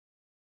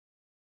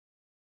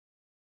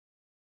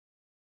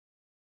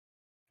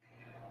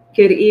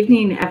Good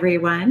evening,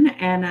 everyone.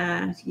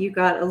 And you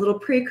got a little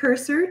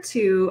precursor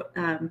to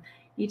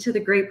each of the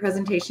great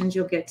presentations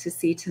you'll get to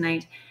see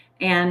tonight.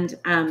 And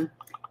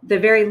the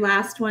very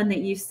last one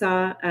that you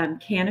saw,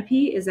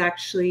 Canopy, is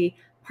actually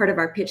part of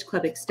our Pitch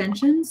Club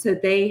extension. So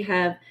they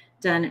have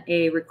done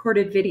a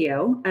recorded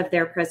video of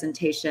their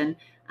presentation.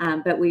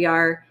 But we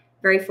are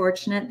very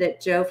fortunate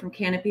that Joe from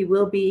Canopy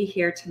will be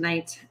here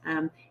tonight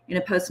in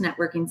a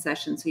post-networking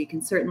session. So you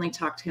can certainly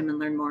talk to him and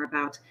learn more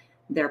about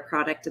their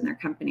product and their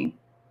company.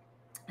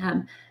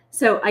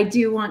 So I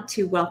do want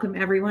to welcome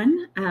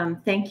everyone.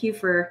 Thank you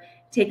for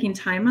taking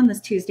time on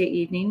this Tuesday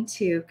evening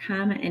to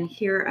come and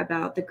hear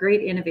about the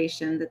great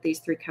innovation that these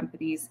three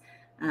companies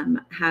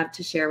have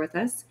to share with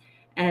us.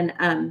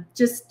 And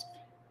just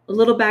a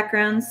little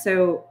background.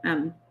 So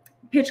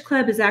Pitch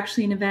Club is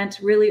actually an event.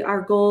 Really,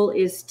 our goal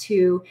is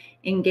to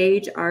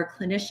engage our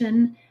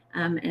clinician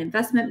and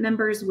investment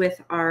members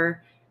with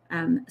our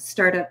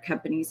startup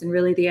companies. And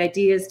really the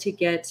idea is to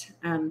get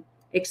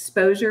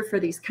exposure for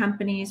these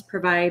companies,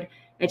 provide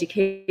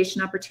education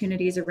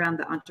opportunities around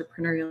the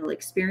entrepreneurial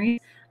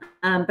experience,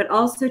 but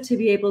also to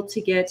be able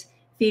to get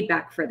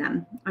feedback for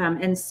them.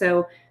 And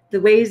so the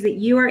ways that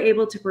you are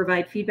able to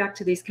provide feedback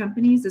to these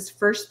companies is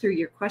first through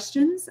your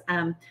questions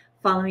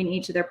following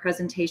each of their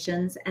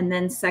presentations. And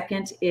then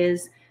second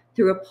is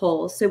through a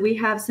poll. So we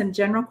have some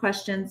general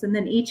questions, and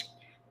then each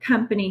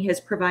company has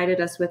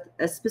provided us with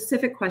a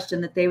specific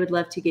question that they would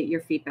love to get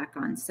your feedback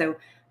on. So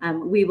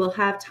we will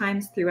have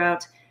times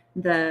throughout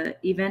the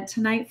event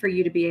tonight for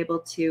you to be able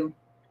to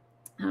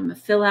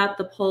fill out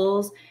the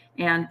polls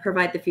and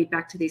provide the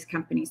feedback to these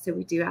companies. So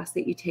we do ask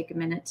that you take a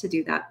minute to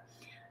do that.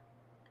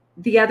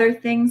 The other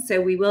thing,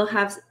 so we will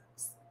have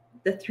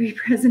the three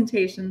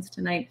presentations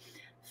tonight.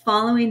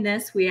 Following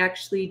this, we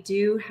actually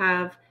do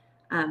have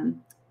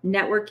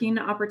networking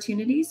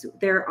opportunities.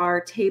 There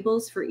are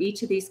tables for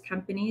each of these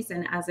companies,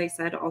 and as I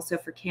said, also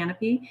for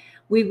Canopy.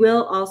 We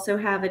will also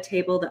have a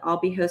table that I'll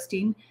be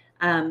hosting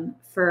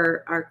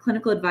for our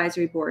clinical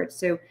advisory board.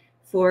 So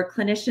for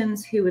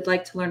clinicians who would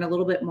like to learn a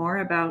little bit more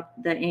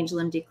about the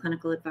AngelMD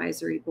clinical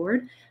advisory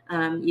board,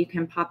 you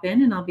can pop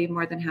in and I'll be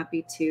more than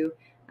happy to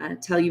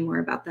tell you more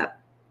about that.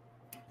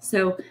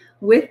 So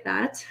with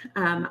that,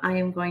 I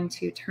am going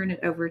to turn it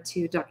over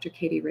to Dr.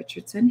 Katie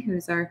Richardson, who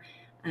is our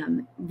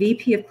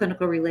VP of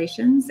Clinical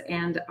Relations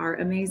and our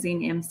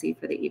amazing MC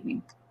for the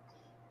evening.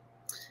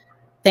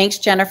 Thanks,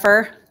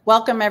 Jennifer.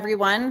 Welcome,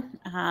 everyone.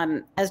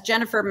 As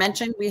Jennifer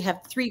mentioned, we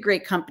have three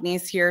great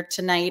companies here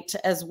tonight,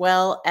 as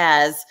well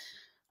as,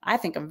 I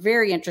think, a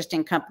very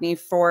interesting company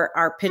for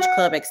our Pitch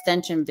Club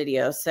extension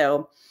video.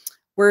 So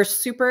we're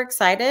super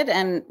excited.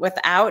 And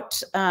without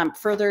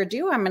further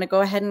ado, I'm going to go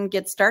ahead and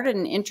get started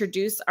and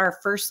introduce our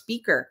first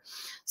speaker.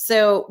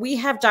 So we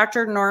have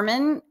Dr.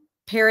 Norman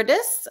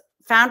Paradis,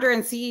 founder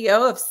and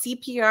CEO of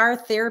CPR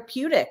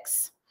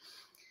Therapeutics.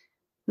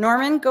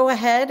 Norman, go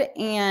ahead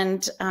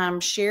and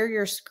share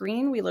your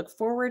screen. We look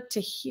forward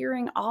to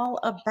hearing all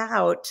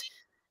about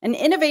an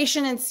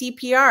innovation in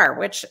CPR,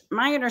 which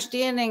my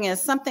understanding is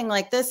something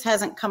like this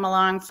hasn't come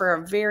along for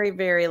a very,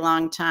 very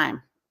long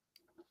time.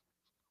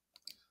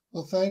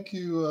 Well, thank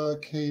you,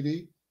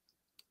 Katie.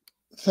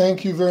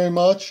 Thank you very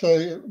much.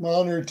 I'm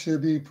honored to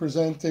be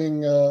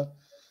presenting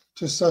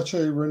to such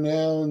a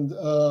renowned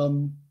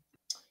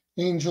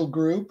angel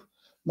group.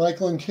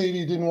 Michael and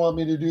Katie didn't want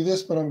me to do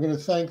this, but I'm going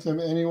to thank them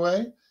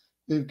anyway.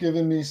 They've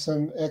given me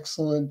some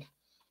excellent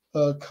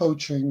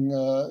coaching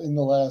in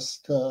the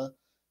last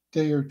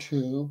day or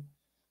two.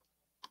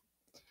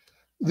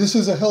 This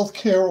is a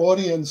healthcare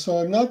audience, so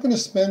I'm not going to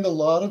spend a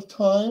lot of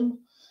time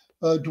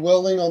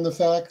dwelling on the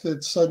fact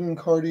that sudden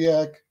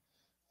cardiac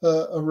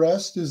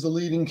arrest is the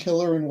leading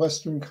killer in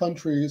Western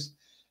countries,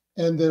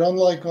 and that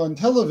unlike on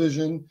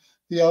television,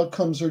 the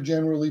outcomes are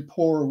generally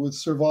poor with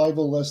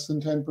survival less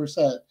than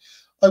 10%.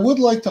 I would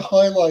like to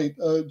highlight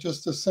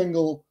just a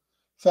single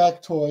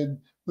factoid,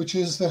 which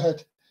is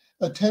that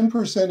a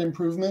 10%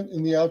 improvement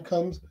in the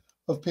outcomes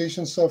of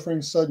patients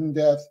suffering sudden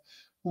death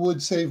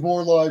would save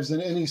more lives than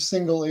any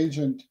single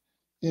agent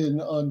in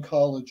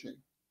oncology.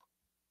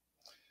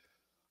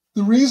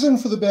 The reason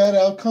for the bad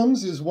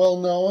outcomes is well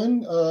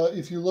known.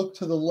 If you look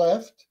to the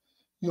left,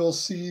 you'll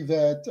see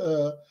that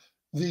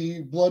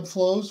the blood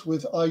flows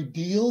with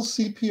ideal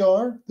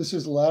CPR, this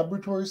is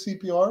laboratory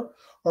CPR,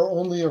 are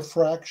only a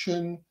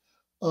fraction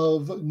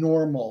of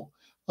normal.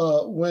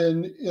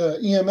 When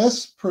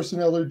EMS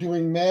personnel are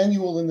doing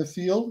manual in the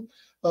field,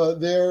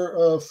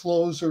 their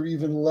flows are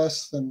even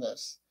less than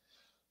this.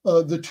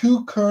 The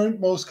two current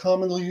most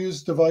commonly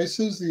used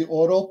devices, the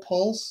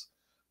AutoPulse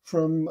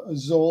from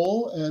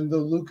Zoll and the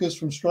Lucas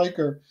from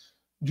Stryker,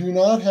 do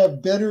not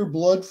have better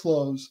blood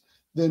flows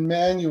than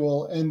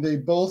manual, and they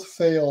both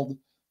failed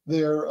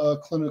their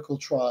clinical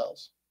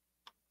trials.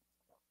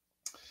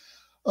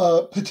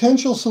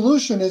 Potential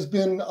solution has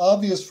been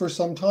obvious for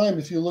some time.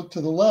 If you look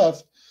to the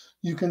left,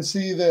 you can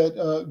see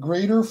that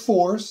greater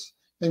force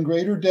and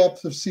greater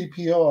depth of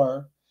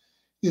CPR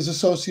is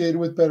associated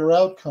with better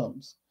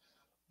outcomes.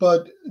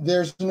 But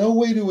there's no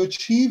way to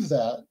achieve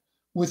that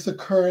with the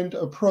current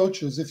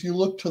approaches. If you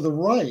look to the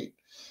right,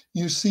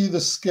 you see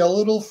the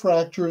skeletal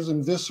fractures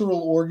and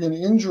visceral organ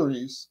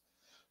injuries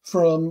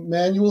from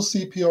manual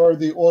CPR,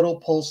 the auto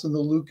pulse, and the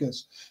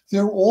Lucas.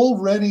 They're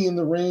already in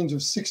the range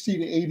of 60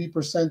 to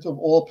 80% of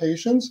all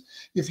patients.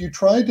 If you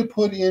tried to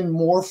put in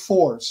more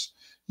force,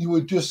 you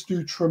would just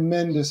do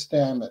tremendous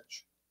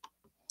damage.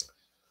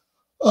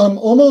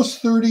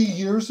 Almost 30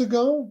 years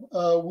ago,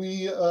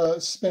 we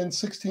spent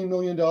 $16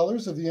 million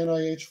of the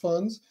NIH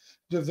funds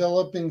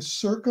developing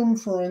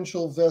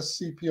circumferential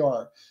vest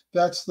CPR.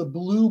 That's the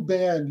blue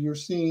band you're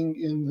seeing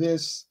in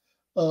this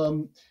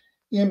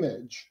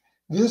image.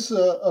 This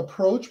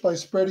approach, by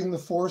spreading the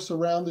force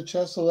around the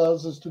chest,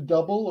 allows us to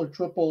double or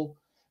triple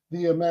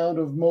the amount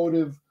of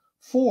motive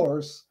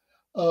force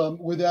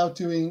without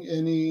doing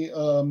any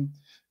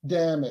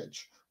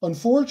damage.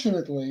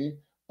 Unfortunately,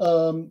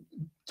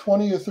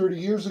 20 or 30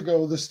 years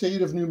ago, the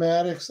state of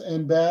pneumatics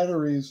and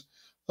batteries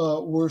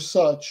were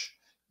such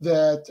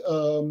that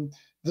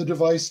the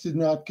device did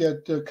not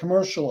get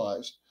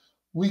commercialized.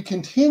 We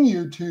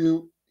continue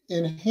to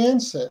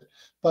enhance it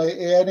by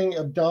adding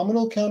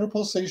abdominal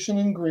counterpulsation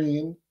in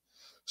green,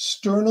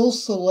 sternal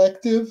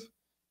selective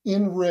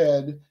in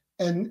red,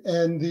 and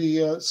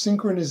the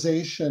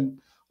synchronization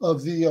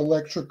of the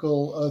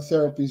electrical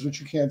therapies, which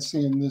you can't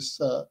see in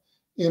this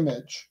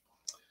image.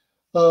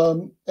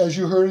 As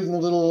you heard in a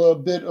little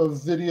bit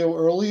of video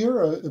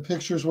earlier, a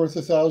picture's worth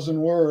 1,000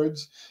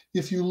 words.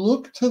 If you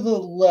look to the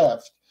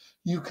left,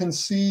 you can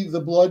see the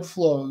blood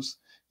flows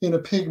in a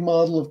pig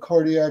model of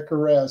cardiac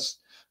arrest.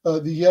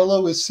 The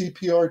yellow is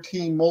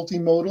CPRT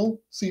multimodal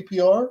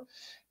CPR,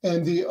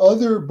 and the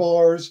other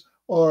bars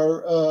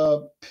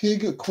are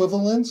pig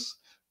equivalents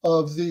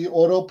of the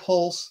auto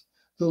pulse,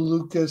 the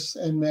Lucas,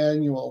 and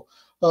manual.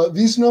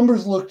 These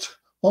numbers looked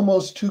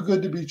almost too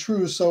good to be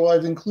true, so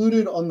I've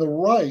included on the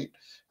right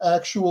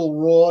actual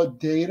raw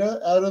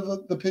data out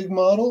of the pig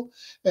model,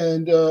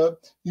 and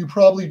you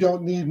probably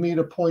don't need me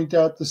to point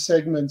out the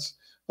segments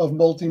of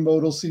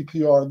multimodal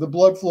CPR. The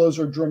blood flows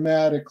are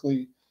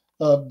dramatically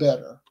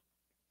better.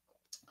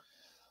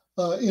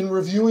 In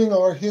reviewing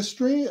our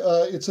history,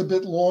 it's a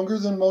bit longer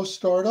than most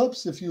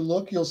startups. If you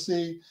look, you'll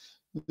see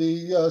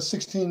the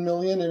 16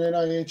 million in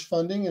NIH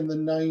funding in the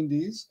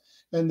 90s,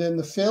 and then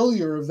the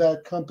failure of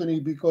that company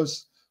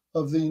because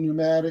of the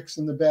pneumatics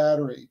and the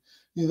battery.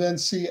 You then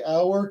see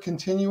our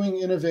continuing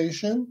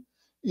innovation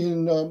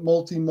in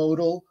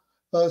multimodal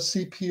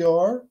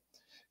CPR.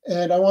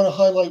 And I want to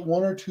highlight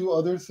one or two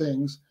other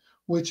things,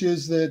 which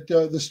is that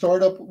the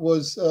startup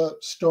was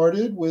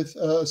started with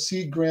a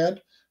seed grant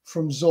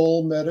from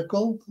Zoll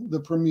Medical, the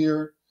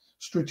premier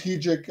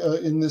strategic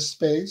in this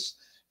space,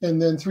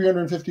 and then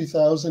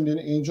 350,000 in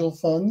angel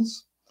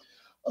funds.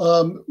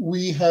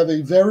 We have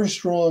a very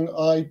strong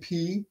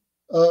IP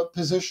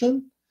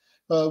position.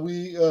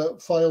 We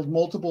filed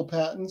multiple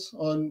patents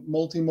on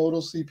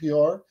multimodal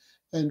CPR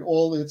and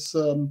all its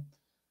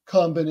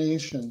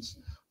combinations.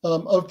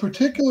 Of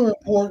particular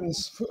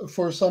importance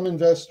for some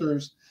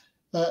investors,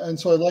 and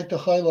so I'd like to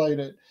highlight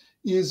it,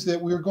 is that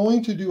we're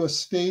going to do a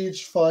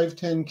staged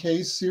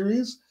 510K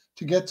series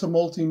to get to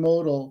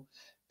multimodal.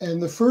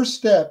 And the first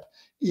step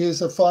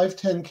is a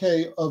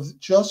 510K of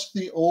just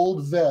the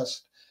old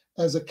vest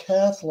as a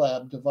cath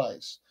lab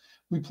device.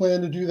 We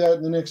plan to do that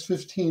in the next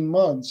 15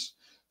 months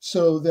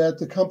so that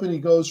the company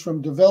goes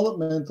from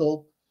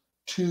developmental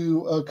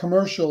to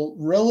commercial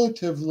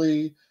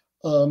relatively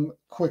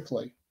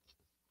quickly.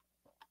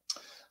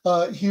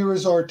 Here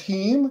is our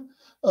team.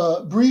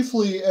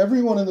 Briefly,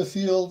 everyone in the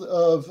field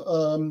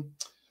of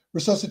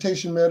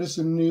resuscitation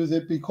medicine knew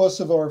that because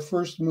of our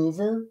first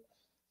mover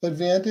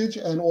advantage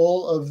and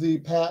all of the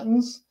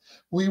patents,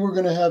 we were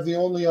going to have the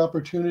only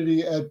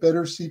opportunity at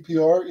better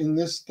CPR in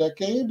this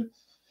decade.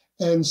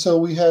 And so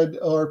we had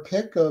our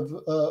pick of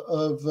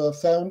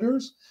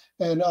founders.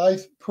 And I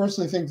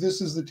personally think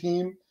this is the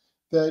team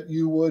that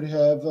you would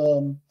have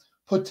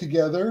put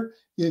together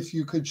if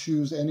you could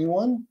choose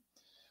anyone.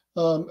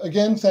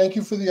 Again, thank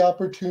you for the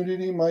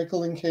opportunity,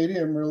 Michael and Katie.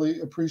 I'm really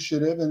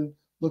appreciative and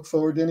look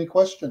forward to any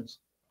questions.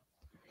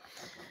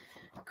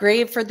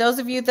 Great. For those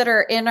of you that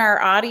are in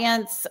our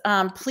audience,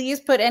 please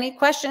put any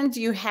questions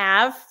you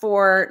have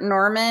for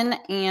Norman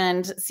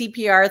and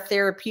CPR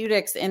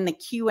Therapeutics in the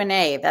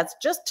Q&A. That's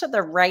just to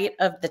the right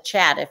of the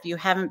chat if you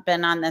haven't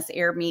been on this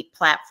AirMeet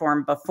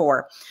platform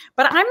before.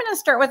 But I'm going to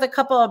start with a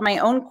couple of my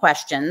own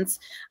questions.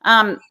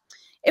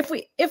 If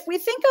we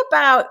think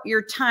about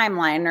your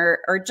timeline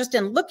or just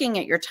in looking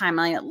at your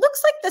timeline, it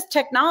looks like this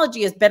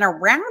technology has been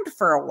around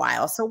for a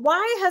while. So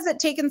why has it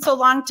taken so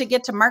long to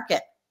get to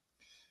market?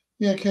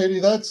 Yeah, Katie,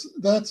 that's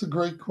a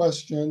great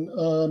question.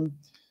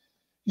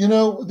 You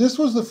know, this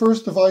was the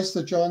first device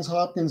that Johns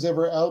Hopkins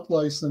ever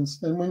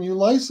out-licensed. And when you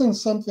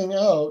license something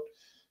out,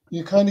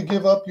 you kind of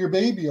give up your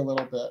baby a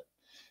little bit.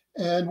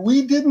 And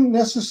we didn't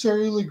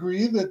necessarily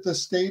agree that the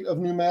state of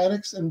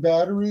pneumatics and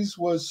batteries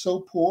was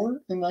so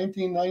poor in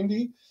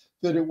 1990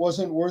 that it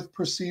wasn't worth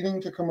proceeding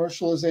to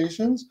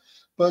commercializations,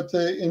 but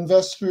the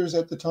investors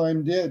at the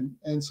time did.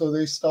 And so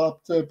they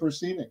stopped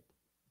proceeding.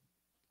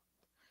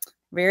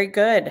 Very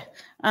good.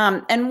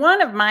 And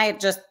one of my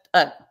just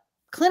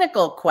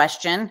clinical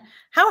question.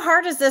 How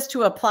hard is this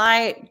to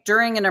apply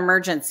during an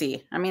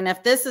emergency? I mean,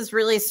 if this is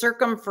really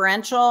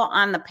circumferential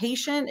on the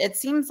patient, it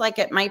seems like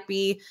it might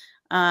be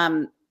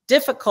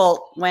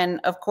difficult when,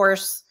 of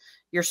course,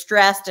 you're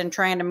stressed and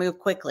trying to move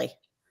quickly.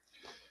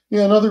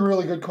 Yeah, another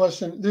really good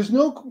question. There's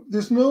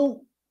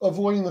no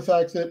avoiding the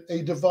fact that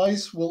a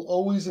device will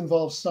always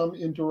involve some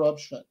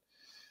interruption.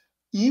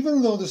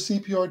 Even though the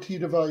CPRT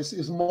device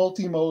is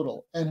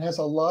multimodal and has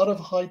a lot of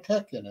high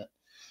tech in it,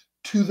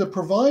 to the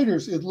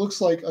providers, it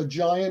looks like a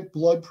giant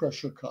blood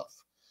pressure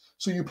cuff.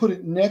 So you put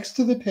it next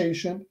to the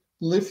patient,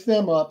 lift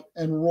them up,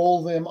 and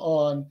roll them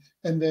on,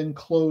 and then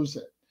close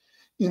it.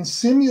 In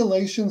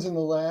simulations in the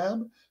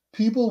lab,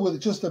 people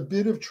with just a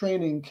bit of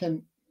training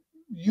can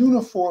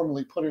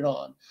uniformly put it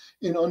on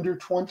in under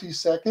 20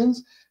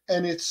 seconds.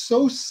 And it's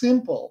so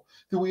simple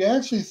that we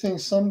actually think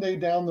someday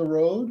down the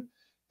road,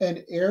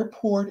 an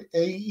airport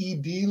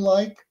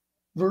AED-like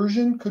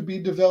version could be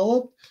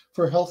developed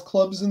for health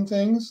clubs and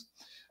things.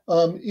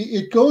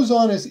 It goes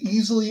on as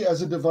easily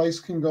as a device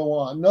can go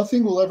on.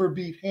 Nothing will ever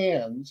beat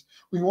hands.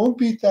 We won't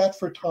beat that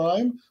for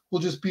time.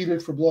 We'll just beat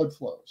it for blood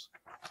flows.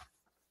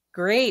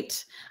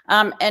 Great.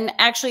 And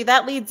actually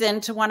that leads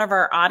into one of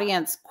our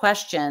audience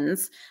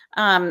questions.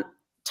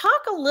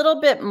 Talk a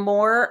little bit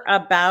more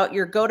about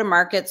your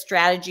go-to-market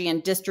strategy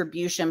and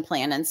distribution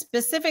plan. And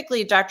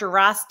specifically, Dr.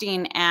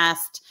 Rothstein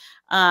asked,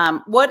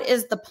 what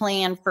is the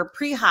plan for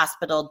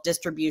pre-hospital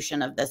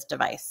distribution of this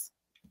device?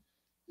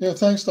 Yeah,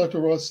 thanks,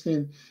 Dr.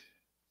 Rothstein.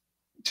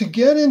 To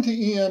get into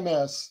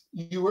EMS,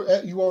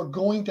 you are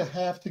going to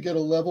have to get a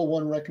level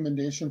 1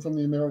 recommendation from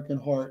the American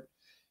Heart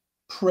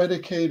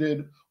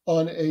predicated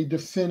on a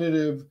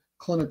definitive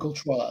clinical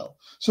trial.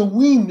 So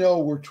we know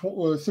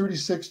we're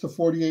 36 to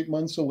 48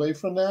 months away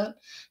from that.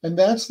 And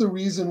that's the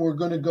reason we're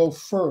going to go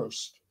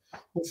first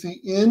with the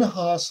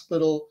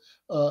in-hospital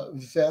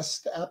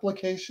VEST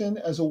application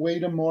as a way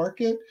to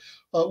market.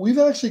 We've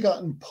actually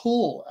gotten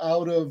pull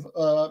out of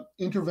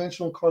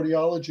interventional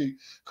cardiology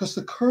because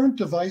the current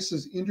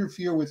devices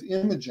interfere with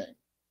imaging.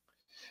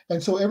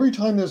 And so every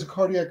time there's a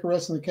cardiac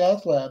arrest in the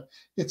cath lab,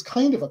 it's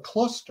kind of a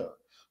cluster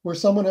where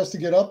someone has to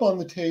get up on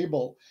the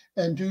table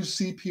and do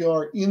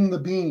CPR in the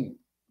beam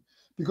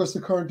because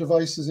the current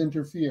devices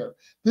interfere.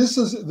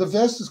 The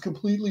VEST is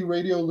completely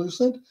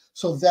radiolucent,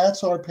 so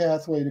that's our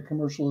pathway to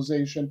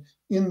commercialization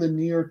in the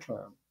near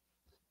term.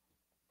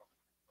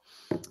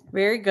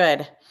 Very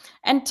good.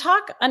 And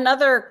talk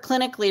another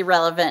clinically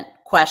relevant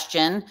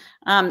question.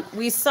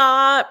 We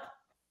saw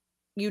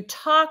you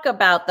talk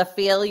about the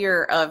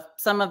failure of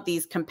some of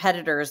these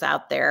competitors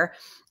out there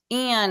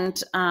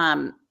and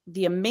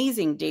the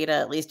amazing data,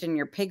 at least in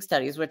your pig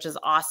studies, which is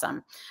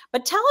awesome.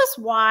 But tell us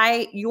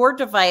why your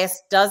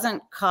device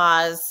doesn't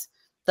cause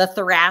the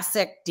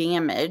thoracic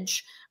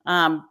damage,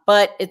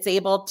 but it's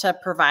able to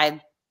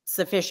provide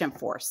sufficient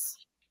force.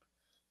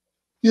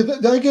 Yeah,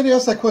 I get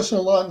asked that question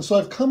a lot. And so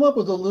I've come up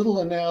with a little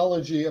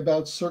analogy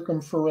about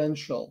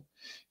circumferential.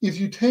 If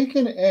you take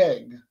an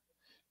egg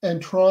and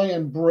try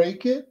and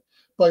break it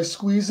by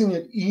squeezing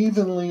it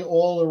evenly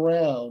all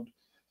around,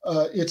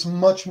 it's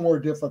much more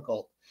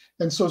difficult.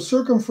 And so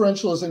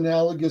circumferential is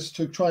analogous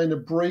to trying to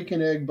break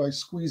an egg by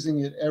squeezing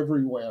it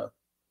everywhere.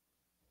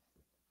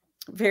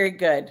 Very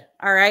good.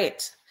 All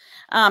right.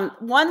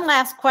 One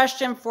last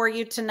question for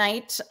you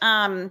tonight.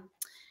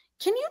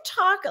 Can you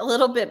talk a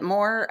little bit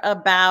more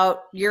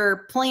about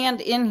your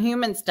planned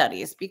in-human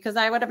studies? Because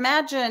I would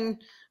imagine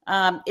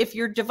if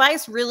your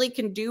device really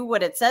can do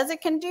what it says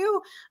it can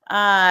do,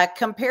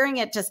 comparing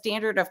it to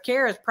standard of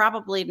care is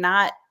probably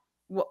not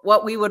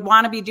what we would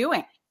want to be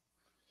doing.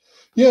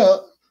 Yeah.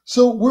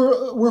 So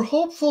we're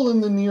hopeful in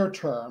the near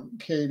term,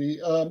 Katie.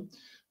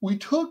 We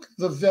took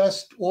the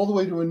VEST all the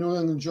way to a New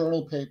England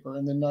Journal paper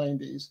in the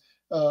 90s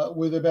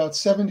with about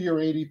 70 or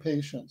 80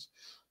 patients.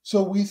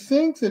 So we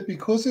think that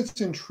because it's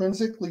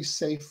intrinsically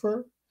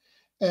safer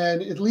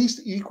and at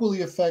least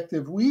equally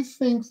effective, we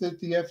think that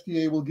the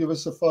FDA will give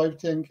us a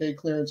 510(k)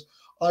 clearance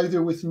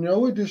either with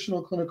no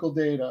additional clinical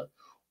data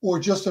or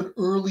just an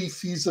early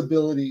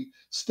feasibility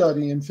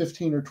study in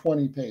 15 or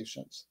 20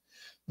 patients.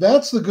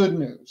 That's the good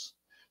news.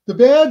 The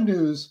bad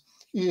news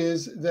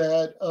is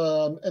that,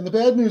 and the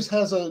bad news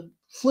has a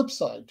flip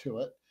side to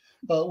it,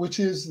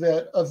 which is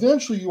that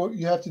eventually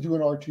you have to do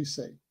an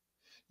RTC.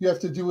 You have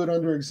to do it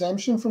under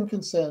exemption from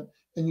consent,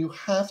 and you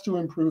have to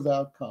improve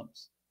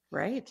outcomes.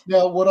 Right.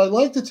 Now, what I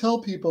like to tell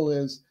people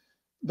is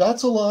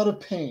that's a lot of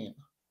pain.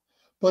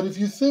 But if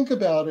you think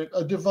about it,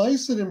 a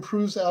device that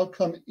improves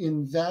outcome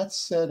in that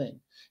setting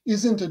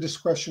isn't a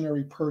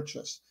discretionary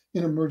purchase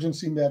in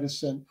emergency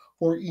medicine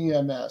or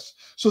EMS.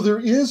 So there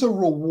is a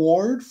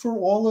reward for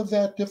all of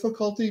that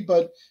difficulty,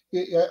 but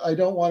I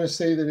don't want to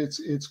say that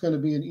it's going to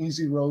be an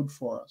easy road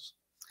for us.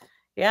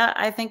 Yeah,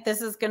 I think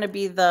this is going to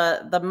be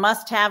the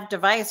must-have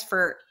device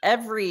for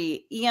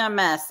every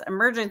EMS,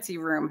 emergency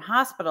room,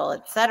 hospital,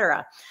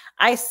 etc.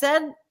 I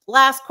said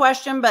last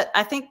question, but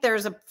I think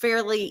there's a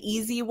fairly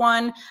easy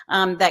one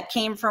that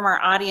came from our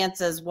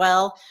audience as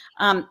well.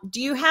 Do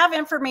you have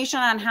information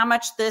on how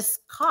much this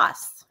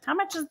costs? How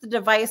much is the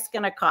device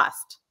going to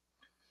cost?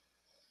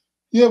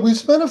 Yeah, we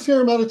spent a fair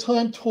amount of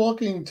time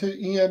talking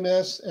to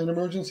EMS and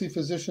emergency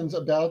physicians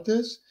about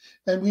this,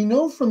 and we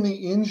know from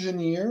the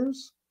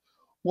engineers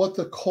what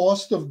the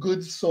cost of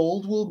goods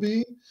sold will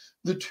be.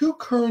 The two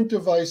current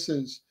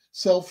devices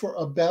sell for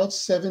about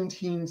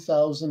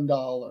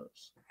 $17,000.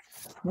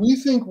 We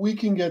think we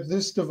can get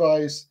this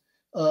device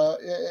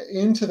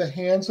into the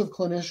hands of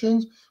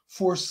clinicians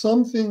for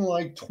something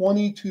like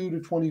 $22,000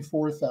 to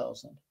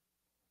 $24,000.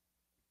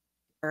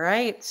 All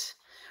right.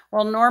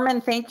 Well,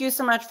 Norman, thank you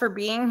so much for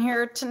being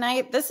here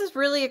tonight. This is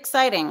really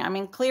exciting. I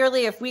mean,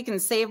 clearly, if we can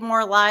save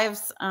more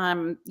lives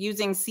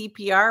using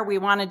CPR, we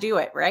want to do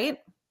it, right?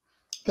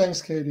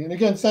 Thanks, Katie. And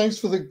again, thanks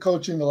for the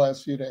coaching the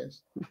last few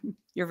days.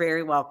 You're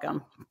very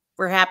welcome.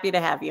 We're happy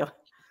to have you.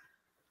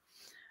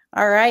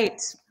 All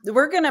right.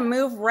 We're going to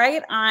move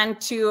right on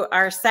to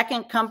our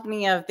second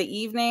company of the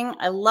evening.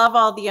 I love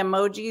all the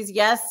emojis.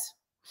 Yes,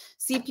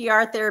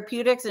 CPR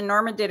Therapeutics, and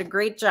Norman did a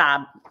great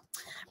job.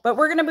 But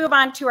we're going to move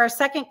on to our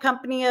second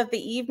company of the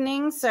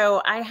evening.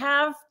 So I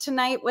have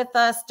tonight with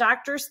us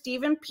Dr.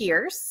 Stephen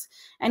Pierce,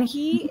 and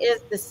he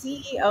is the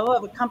CEO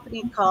of a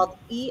company called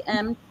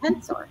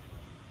EMTensor.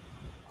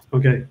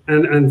 Okay,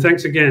 and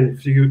thanks again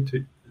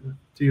to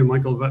you,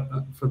 Michael,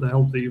 for the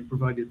help that you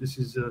provided. This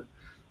is a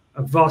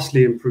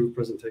vastly improved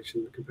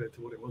presentation compared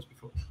to what it was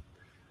before.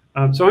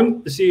 So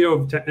I'm the CEO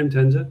of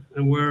EMTensor,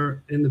 and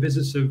we're in the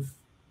business of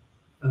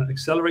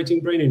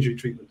accelerating brain injury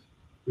treatment.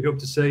 We hope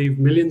to save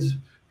millions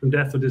from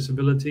death or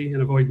disability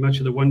and avoid much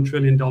of the $1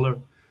 trillion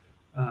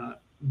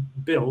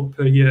bill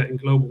per year in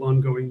global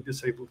ongoing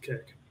disabled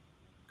care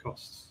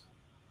costs.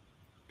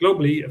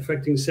 Globally,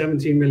 affecting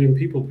 17 million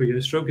people per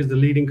year, stroke is the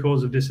leading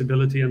cause of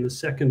disability and the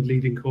second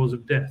leading cause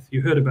of death.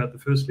 You heard about the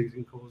first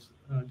leading cause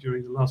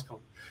during the last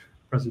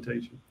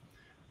presentation.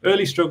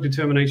 Early stroke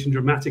determination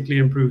dramatically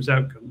improves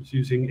outcomes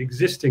using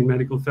existing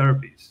medical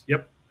therapies.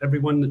 Yep,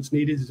 everyone that's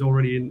needed is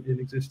already in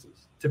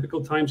existence.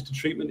 Typical times to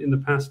treatment in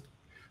the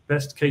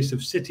best case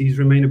of cities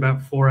remain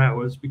about 4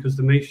 hours because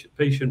the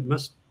patient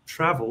must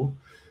travel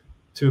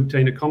to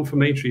obtain a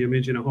confirmatory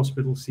image in a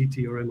hospital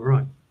CT or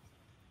MRI.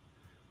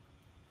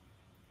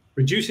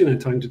 Reducing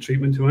that time to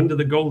treatment to under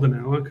the golden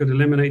hour could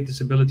eliminate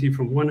disability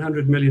from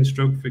 100 million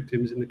stroke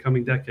victims in the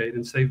coming decade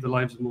and save the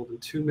lives of more than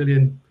 2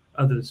 million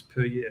others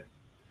per year.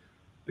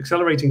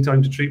 Accelerating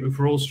time to treatment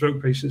for all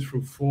stroke patients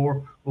from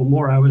 4 or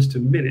more hours to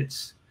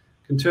minutes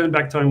can turn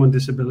back time on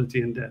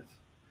disability and death.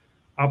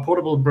 Our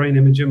portable brain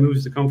imager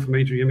moves the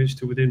confirmatory image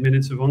to within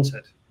minutes of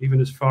onset,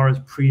 even as far as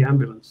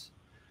pre-ambulance,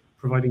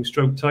 providing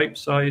stroke type,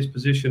 size,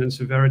 position, and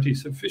severity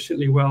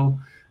sufficiently well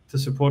to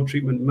support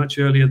treatment much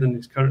earlier than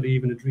is currently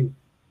even a dream.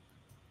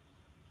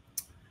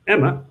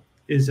 EMMA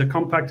is a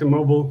compact and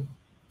mobile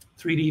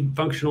 3D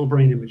functional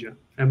brain imager.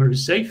 EMMA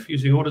is safe,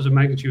 using orders of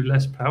magnitude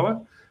less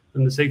power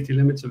than the safety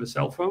limits of a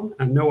cell phone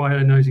and no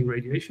ionizing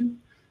radiation.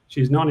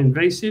 She is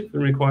non-invasive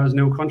and requires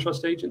no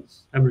contrast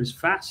agents. EMMA is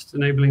fast,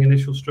 enabling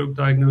initial stroke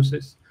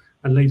diagnosis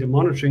and later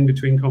monitoring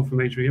between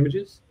confirmatory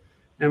images.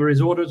 EMMA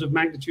is orders of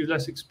magnitude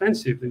less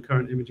expensive than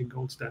current imaging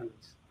gold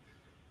standards.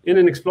 In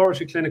an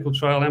exploratory clinical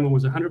trial, EMMA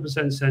was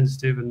 100%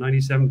 sensitive and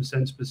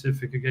 97%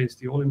 specific against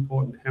the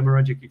all-important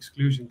hemorrhagic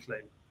exclusion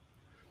claim.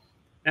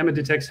 EMMA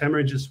detects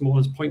hemorrhage as small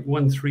as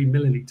 0.13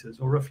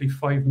 milliliters, or roughly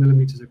 5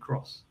 millimeters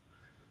across.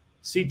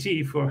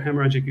 CT for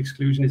hemorrhagic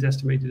exclusion is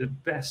estimated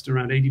at best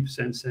around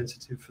 80%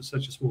 sensitive for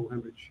such a small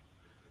hemorrhage.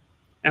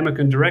 EMMA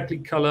can directly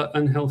color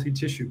unhealthy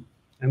tissue.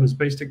 EMMA's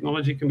base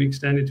technology can be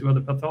extended to other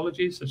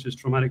pathologies, such as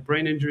traumatic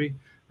brain injury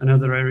and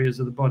other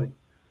areas of the body.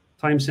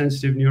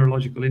 Time-sensitive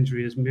neurological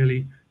injury is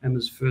merely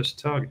EMMA's first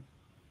target.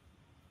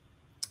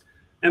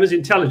 EMMA's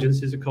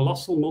intelligence is a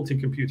colossal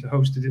multi-computer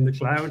hosted in the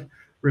cloud,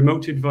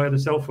 remoted via the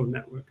cell phone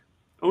network.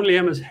 Only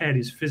EMMA's head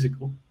is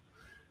physical,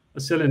 a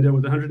cylinder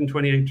with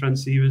 128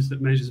 transceivers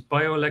that measures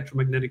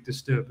bioelectromagnetic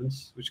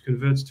disturbance, which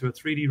converts to a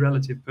 3D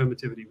relative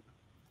permittivity map.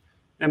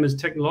 EMMA's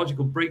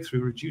technological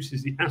breakthrough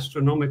reduces the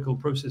astronomical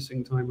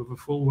processing time of a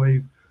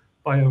full-wave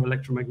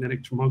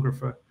bioelectromagnetic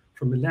tomographer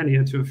from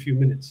millennia to a few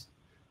minutes.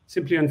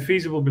 Simply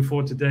unfeasible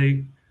before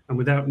today, and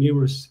without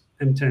numerous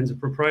EMTensor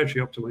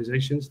proprietary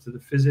optimizations to the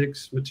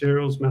physics,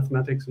 materials,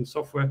 mathematics, and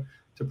software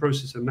to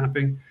processor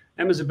mapping,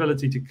 EMMA's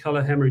ability to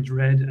color hemorrhage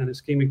red and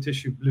ischemic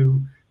tissue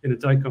blue in a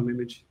DICOM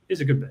image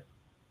is a good bet.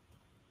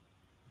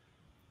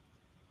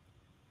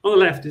 On the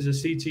left is a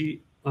CT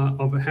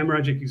of a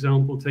hemorrhagic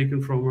example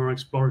taken from our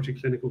exploratory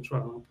clinical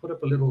trial. I'll put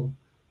up a little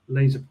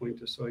laser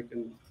pointer so I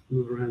can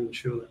move around and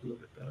show that a little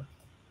bit better.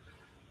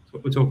 So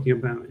what we're talking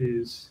about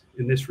is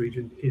in this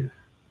region here.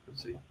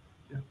 Let's see,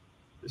 yeah,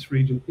 this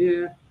region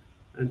here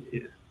and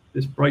here.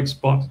 This bright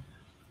spot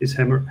is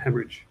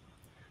hemorrhage.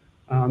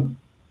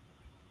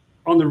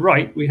 On the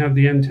right, we have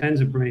the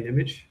EMTensor brain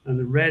image, and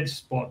the red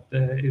spot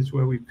there is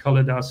where we've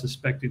colored our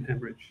suspected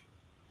hemorrhage.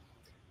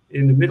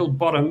 In the middle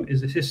bottom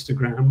is a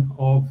histogram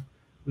of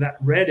that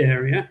red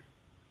area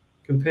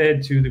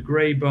compared to the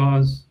gray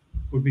bars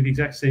would be the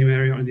exact same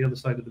area on the other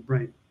side of the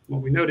brain.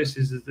 What we notice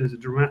is that there's a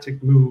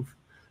dramatic move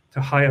to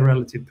higher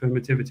relative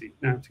permittivity.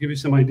 Now, to give you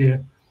some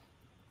idea,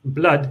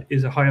 blood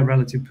is a higher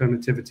relative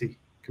permittivity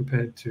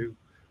compared to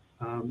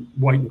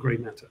white and gray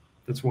matter.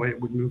 That's why it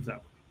would move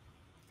that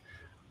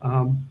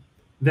way.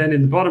 Then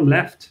in the bottom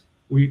left,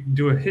 we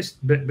do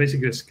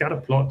basically a scatter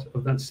plot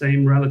of that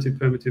same relative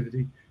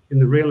permittivity in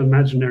the real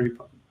imaginary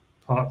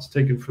parts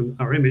taken from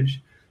our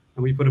image,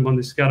 and we put them on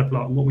this scatter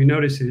plot. And what we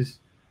notice is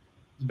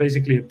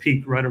basically a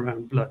peak right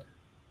around blood.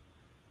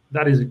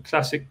 That is a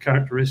classic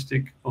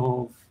characteristic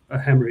of a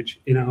hemorrhage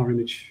in our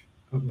image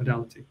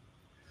modality.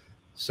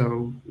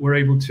 So we're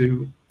able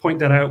to point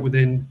that out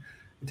within,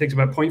 it takes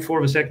about 0.4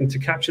 of a second to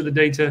capture the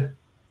data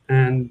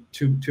and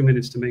two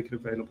minutes to make it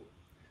available.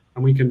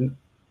 And we can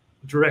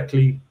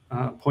directly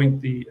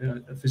point the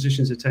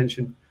physician's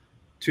attention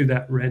to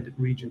that red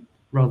region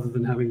rather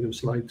than having them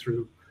slide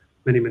through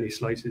many, many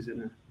slices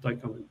in a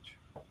DICOM image.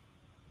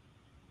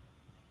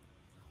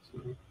 So,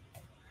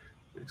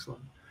 next slide.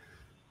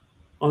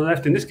 On the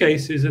left, in this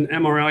case, is an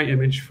MRI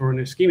image for an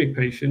ischemic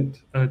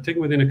patient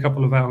taken within a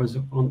couple of hours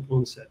of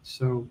onset.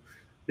 So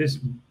this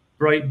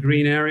bright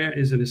green area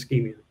is an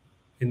ischemia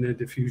in the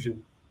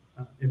diffusion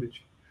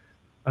image.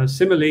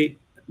 Similarly,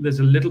 there's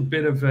a little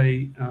bit of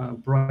a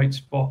bright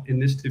spot in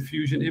this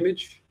diffusion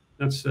image.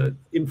 That's an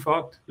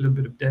infarct, a little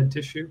bit of dead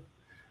tissue.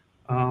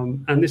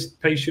 And this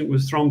patient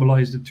was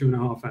thrombolized at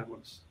 2.5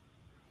 hours.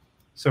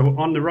 So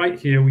on the right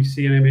here, we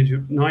see an image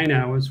of 9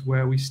 hours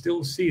where we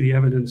still see the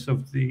evidence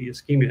of the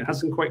ischemia. It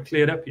hasn't quite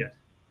cleared up yet.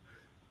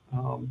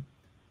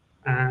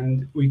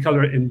 And we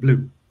color it in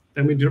blue.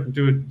 Then we do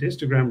a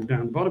histogram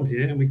down the bottom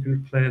here, and we can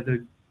compare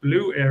the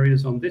blue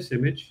areas on this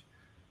image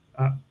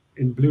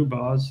in blue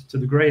bars to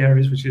the gray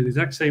areas, which is the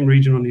exact same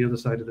region on the other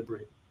side of the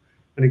brain.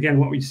 And again,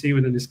 what we see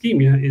with an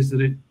ischemia is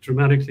that it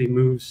dramatically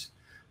moves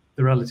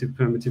the relative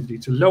permittivity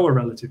to lower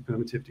relative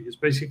permittivity. It's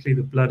basically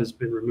the blood has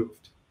been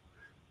removed.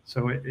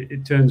 So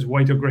it turns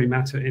white or gray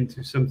matter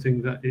into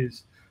something that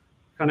is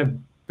kind of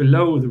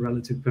below the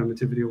relative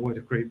permittivity of white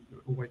or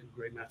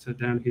gray matter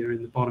down here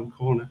in the bottom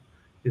corner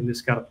in this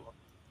scatter plot.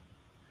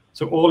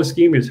 So all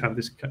ischemias have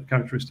this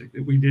characteristic.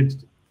 We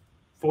did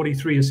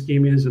 43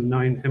 ischemias and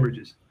 9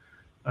 hemorrhages,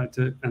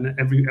 and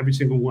every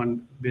single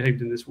one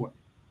behaved in this way.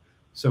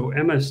 So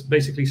MS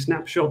basically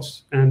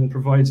snapshots and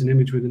provides an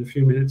image within a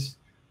few minutes,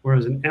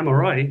 whereas an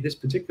MRI, this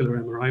particular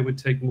MRI, would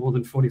take more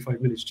than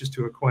 45 minutes just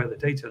to acquire the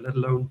data, let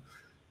alone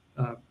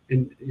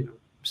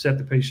set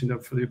the patient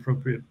up for the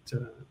appropriate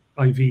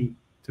IV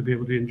to be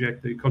able to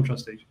inject the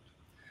contrast agent.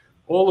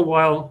 All the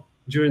while,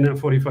 during that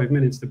 45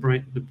 minutes,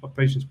 the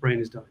patient's brain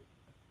is dying.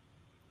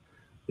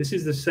 This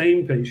is the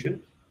same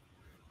patient.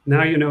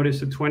 Now you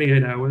notice at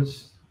 28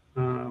 hours,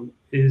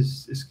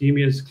 his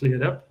ischemia is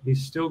cleared up.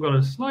 He's still got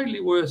a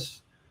slightly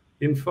worse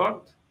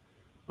infarct.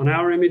 On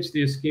our image,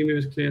 the ischemia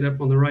is cleared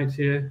up on the right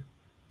here.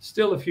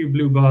 Still a few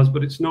blue bars,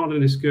 but it's not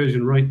an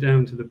excursion right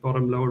down to the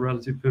bottom lower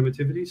relative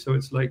permittivity. So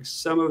it's like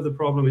some of the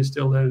problem is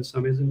still there and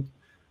some isn't.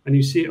 And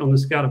you see it on the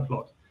scatter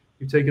plot.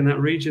 You've taken that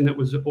region that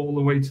was all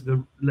the way to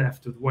the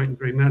left of the white and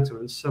gray matter,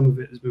 and some of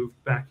it has moved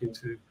back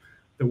into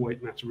the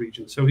white matter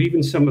region. So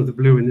even some of the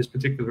blue in this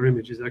particular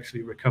image is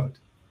actually recovered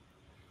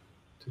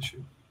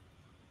tissue.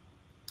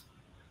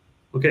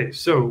 Okay,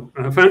 so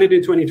founded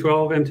in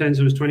 2012,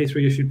 EMTensor has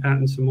 23 issued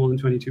patents and more than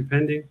 22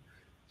 pending.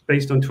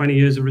 Based on 20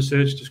 years of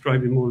research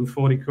described in more than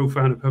 40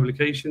 co-founder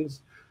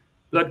publications.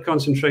 Blood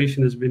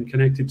concentration has been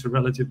connected to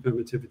relative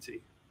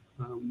permittivity.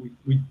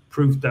 We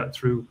proved that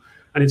through,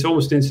 and it's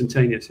almost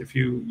instantaneous. If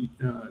you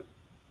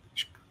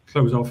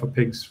close off a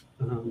pig's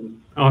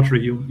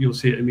artery, you'll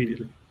see it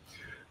immediately.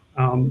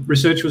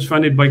 Research was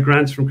funded by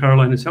grants from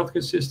Carolina's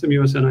healthcare system,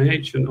 US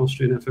NIH, and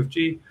Austrian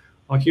FFG.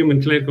 Our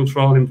human clinical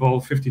trial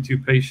involved 52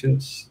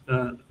 patients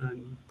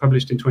and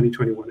published in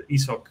 2021 at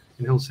ESOC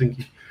in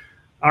Helsinki.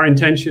 Our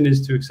intention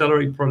is to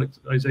accelerate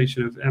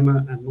productization of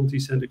EMA and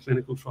multi-center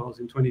clinical trials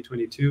in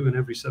 2022 and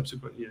every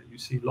subsequent year. You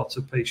see lots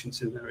of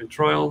patients in there in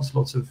trials,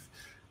 lots of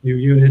new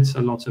units,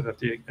 and lots of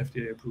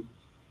FDA approvals.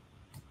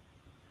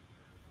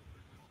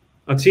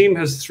 Our team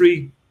has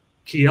 3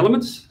 key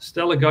elements: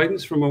 stellar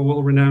guidance from a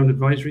well-renowned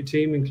advisory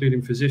team,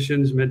 including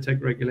physicians,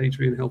 medtech,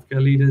 regulatory, and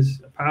healthcare leaders,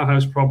 a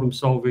powerhouse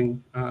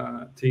problem-solving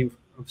team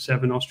of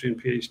 7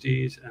 Austrian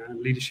PhDs, and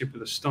leadership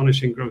with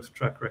astonishing growth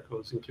track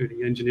records,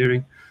 including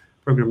engineering,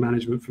 program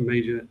management from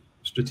major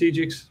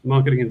strategics,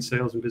 marketing and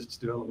sales and business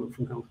development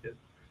from healthcare.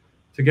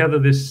 Together,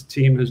 this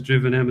team has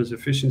driven EMA's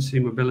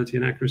efficiency, mobility,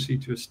 and accuracy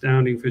to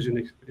astounding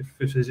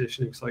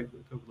physician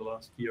excitement over the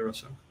last year or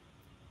so.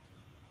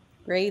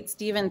 Great,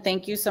 Stephen.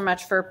 Thank you so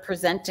much for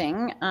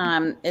presenting.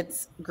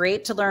 It's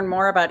great to learn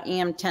more about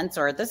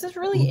EMTensor. This is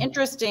really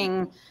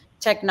interesting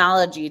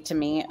technology to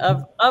me,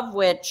 of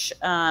which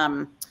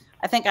I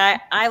think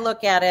I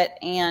look at it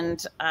and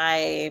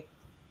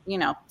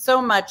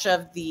so much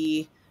of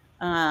the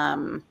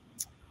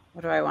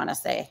what do I want to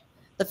say?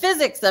 The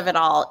physics of it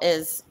all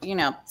is,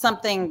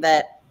 something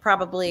that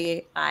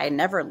probably I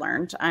never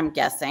learned, I'm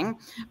guessing.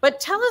 But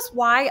tell us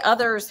why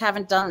others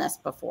haven't done this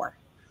before.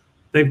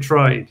 They've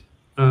tried.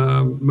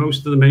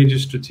 Most of the major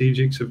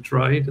strategics have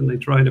tried, and they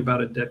tried about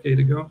a decade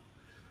ago.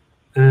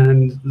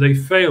 And they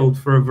failed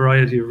for a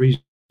variety of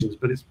reasons.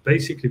 But it's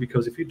basically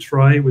because if you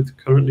try with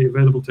currently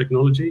available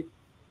technology,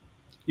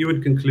 you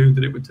would conclude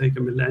that it would take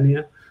a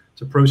millennia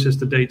to process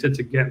the data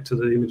to get to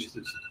the images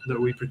that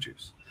we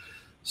produce.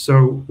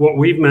 So what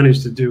we've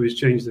managed to do is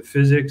change the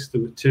physics, the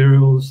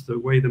materials, the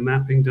way the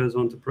mapping does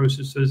onto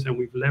processors, and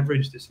we've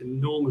leveraged this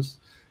enormous,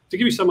 to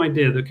give you some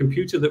idea, the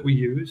computer that we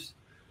use,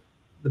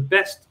 the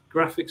best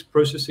graphics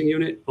processing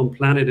unit on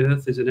planet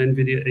Earth is an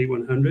NVIDIA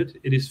A100.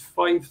 It is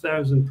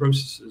 5,000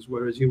 processors,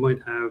 whereas you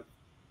might have,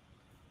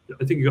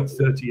 I think you got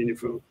 30 in your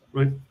phone,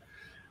 right?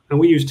 And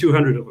we use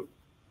 200 of them.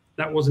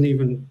 That wasn't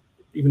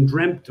even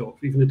dreamt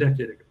of even a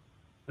decade ago.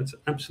 That's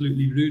an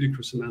absolutely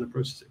ludicrous amount of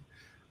processing.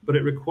 But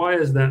it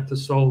requires that to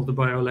solve the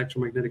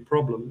bioelectromagnetic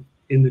problem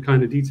in the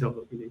kind of detail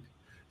that we need.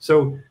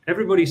 So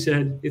everybody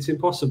said it's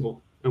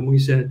impossible. And we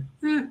said,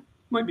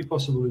 might be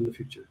possible in the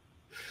future.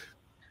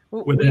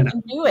 We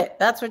can do it.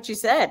 That's what you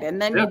said.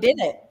 And then you did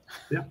it.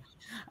 Yeah.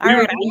 All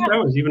right. 8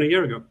 hours even a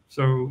year ago.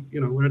 So,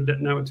 we're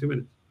now at 2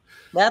 minutes.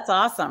 That's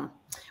awesome.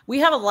 We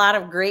have a lot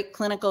of great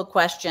clinical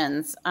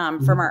questions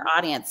from our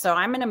audience. So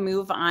I'm going to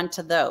move on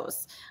to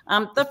those.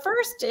 The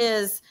first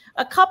is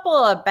a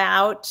couple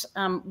about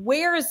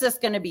where is this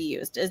going to be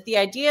used? Is the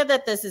idea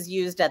that this is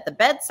used at the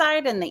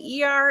bedside in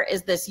the ER?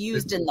 Is this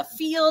used in the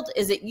field?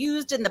 Is it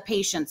used in the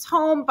patient's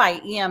home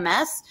by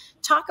EMS?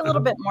 Talk a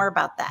little bit more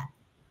about that.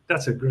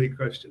 That's a great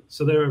question.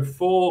 So there are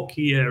 4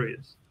 key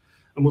areas.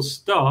 And we'll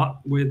start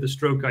with the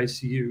stroke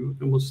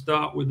ICU, and we'll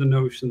start with the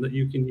notion that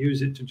you can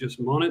use it to just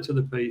monitor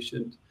the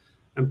patient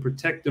and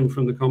protect them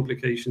from the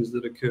complications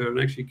that occur and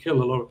actually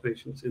kill a lot of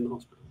patients in the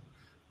hospital,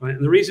 right?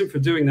 And the reason for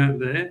doing that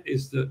there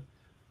is that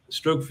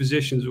stroke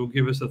physicians will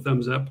give us a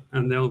thumbs up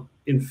and they'll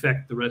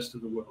infect the rest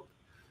of the world.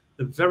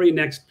 The very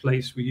next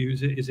place we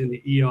use it is in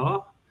the ER,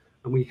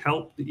 and we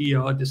help the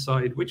ER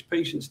decide which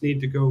patients need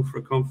to go for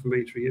a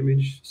confirmatory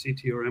image,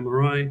 CT or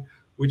MRI,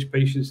 which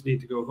patients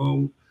need to go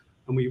home,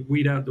 and we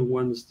weed out the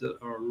ones that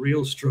are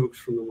real strokes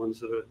from the ones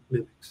that are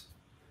mimics.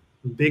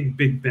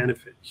 Big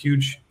benefit,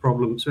 huge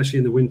problem, especially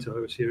in the winter.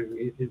 I was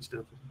hearing in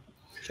Stanford.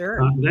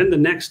 Sure. Then the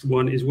next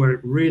one is where it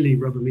really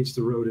rubber meets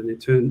the road and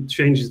it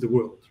changes the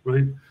world,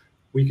 right?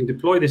 We can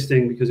deploy this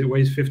thing because it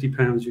weighs 50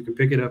 pounds. You can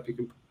pick it up, you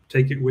can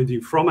take it with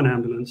you from an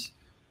ambulance,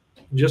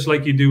 just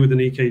like you do with an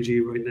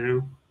EKG right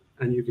now,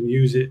 and you can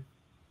use it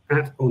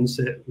at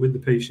onset with the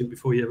patient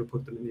before you ever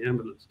put them in the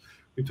ambulance.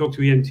 We talked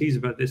to EMTs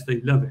about this.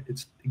 They love it.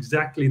 It's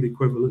exactly the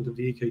equivalent of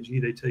the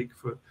EKG they take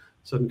for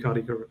sudden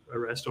cardiac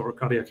arrest or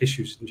cardiac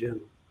issues in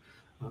general.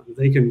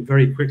 They can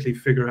very quickly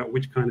figure out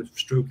which kind of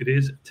stroke it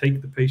is,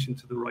 take the patient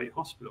to the right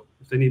hospital.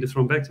 If they need a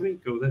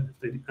thrombectomy, go there. If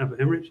they have a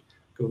hemorrhage,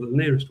 go to the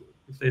nearest one.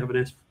 If they have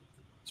an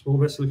small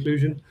vessel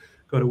occlusion,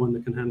 go to one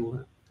that can handle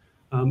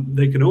that.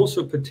 They can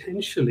also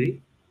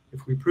potentially,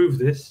 if we prove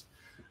this,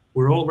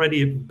 we're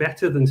already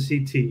better than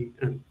CT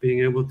at being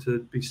able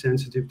to be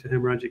sensitive to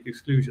hemorrhagic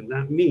exclusion.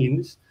 That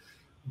means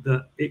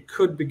that it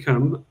could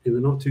become, in the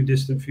not too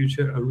distant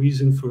future, a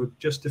reason for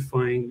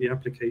justifying the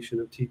application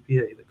of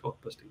TPA, the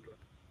clot-busting drug.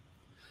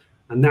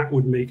 And that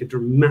would make a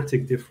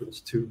dramatic difference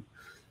to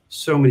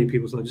so many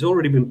people's lives. It's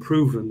already been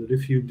proven that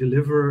if you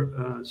deliver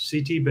a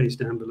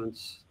CT-based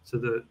ambulance to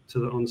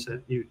the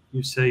onset, you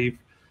save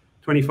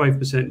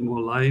 25% more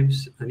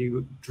lives, and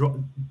you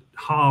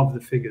halve the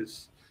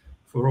figures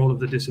for all of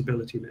the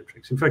disability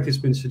metrics. In fact, it's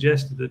been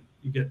suggested that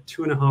you get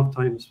 2.5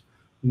 times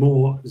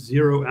more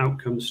zero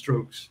outcome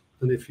strokes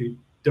than if you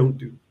don't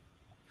do.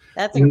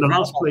 That's and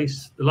incredible.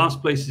 The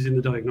last place is in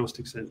the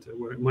diagnostic center,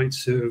 where it might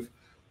serve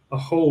a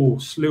whole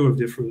slew of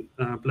different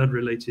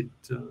blood-related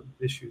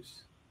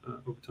issues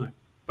over time.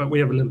 But we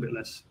have a little bit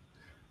less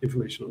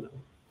information on that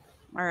one.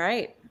 All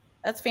right.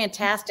 That's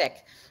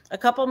fantastic. A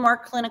couple more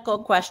clinical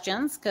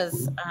questions,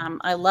 because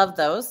I love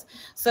those.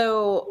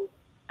 So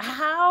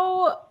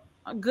how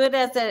good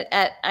is it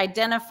at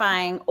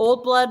identifying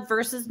old blood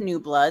versus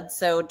new blood?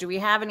 So do we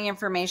have any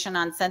information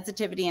on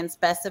sensitivity and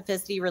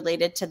specificity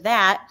related to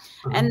that?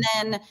 And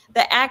then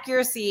the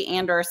accuracy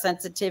and or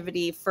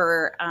sensitivity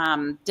for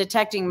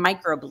detecting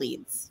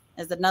microbleeds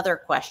is another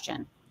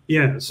question.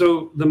 Yeah,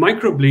 so the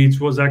microbleeds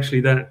was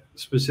actually that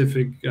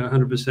specific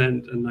 100%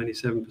 and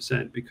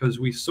 97%, because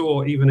we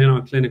saw even in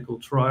our clinical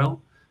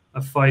trial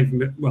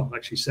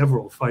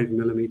several 5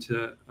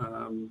 millimeter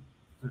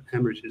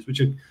hemorrhages,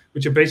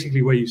 which are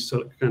basically where you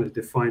sort of kind of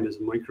define as a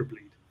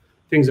microbleed.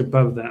 Things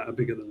above that are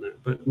bigger than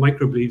that, but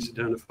microbleeds are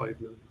down to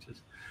 5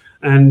 millimeters.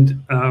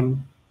 And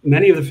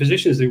many of the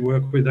physicians they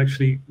work with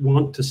actually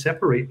want to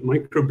separate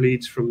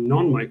microbleeds from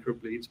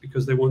non-microbleeds,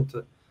 because they want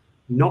to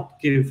not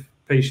give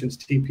patients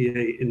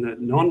TPA in the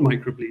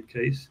non-microbleed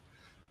case,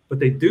 but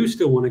they do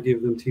still want to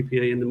give them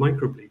TPA in the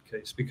microbleed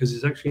case, because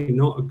it's actually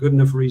not a good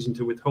enough reason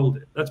to withhold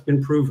it. That's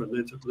been proven.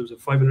 There was a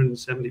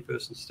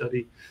 570-person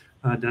study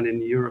done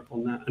in Europe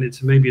on that, and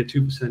it's maybe a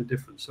 2%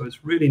 difference. So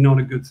it's really not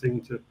a good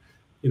thing to,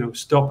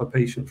 stop a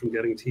patient from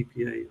getting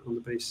TPA on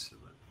the basis of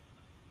that.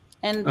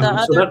 And the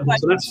other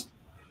question.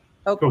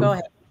 Go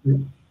ahead.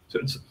 So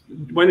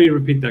why don't you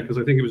repeat that? Because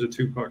I think it was a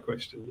 2-part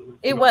question.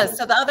 It was.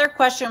 So the other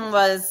question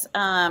was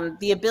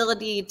the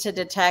ability to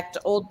detect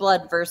old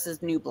blood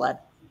versus new blood.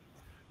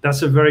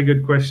 That's a very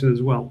good question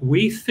as well.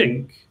 We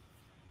think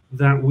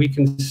that we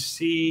can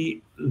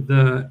see in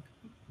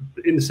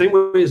the same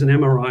way as an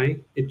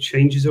MRI, it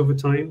changes over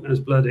time as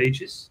blood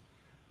ages.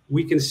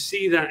 We can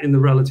see that in the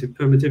relative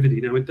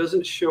permittivity. Now, it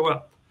doesn't show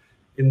up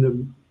in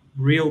the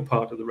real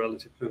part of the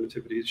relative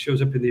permittivity. It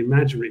shows up in the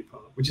imaginary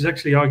part, which is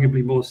actually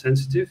arguably more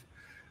sensitive,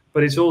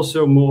 but it's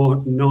also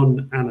more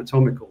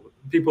non-anatomical.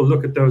 People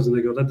look at those and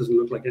they go, that doesn't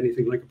look like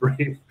anything like a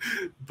brain,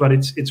 but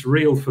it's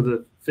real for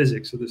the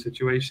physics of the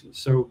situation.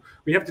 So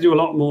we have to do a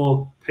lot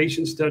more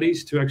patient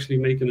studies to actually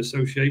make an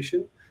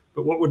association.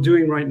 But what we're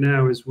doing right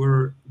now is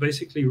we're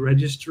basically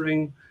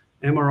registering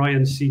MRI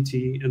and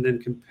CT and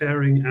then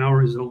comparing our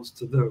results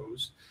to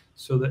those,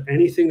 so that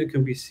anything that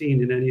can be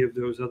seen in any of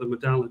those other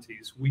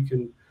modalities, we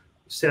can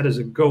set as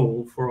a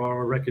goal for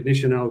our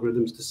recognition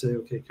algorithms to say,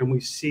 okay, can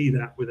we see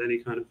that with any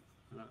kind of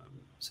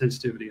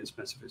sensitivity and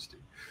specificity?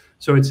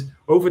 So it's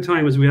over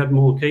time, as we add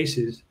more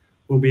cases,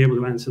 we'll be able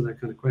to answer that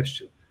kind of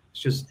question.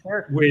 It's just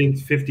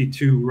with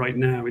 52 right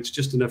now, it's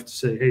just enough to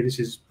say, hey, this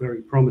is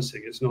very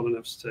promising. It's not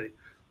enough to say,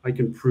 I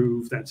can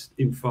prove that's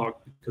infarct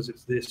because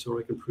it's this, or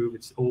I can prove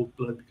it's old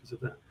blood because of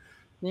that.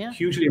 Yeah.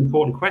 Hugely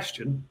important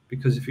question,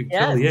 because if you can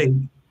tell the age,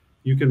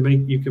 you can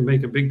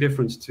make a big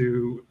difference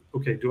to,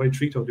 okay, do I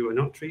treat or do I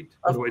not treat?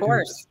 Of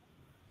course.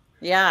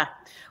 Yeah.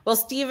 Well,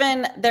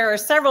 Stephen, there are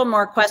several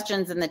more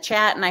questions in the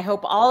chat, and I hope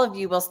all of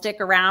you will stick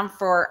around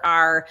for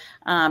our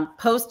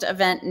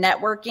post-event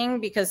networking,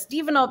 because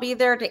Stephen will be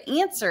there to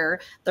answer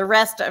the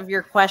rest of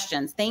your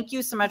questions. Thank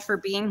you so much for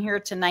being here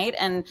tonight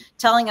and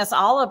telling us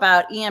all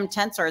about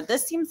EMTensor.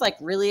 This seems like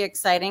really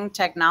exciting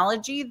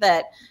technology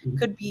that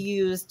could be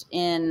used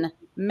in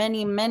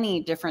many, many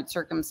different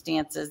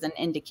circumstances and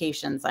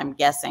indications, I'm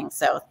guessing.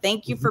 So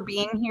thank you for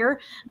being here.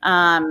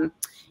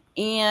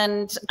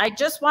 And I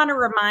just want to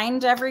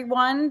remind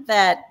everyone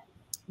that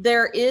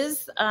there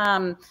is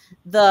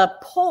the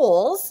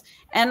polls,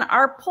 and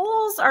our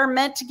polls are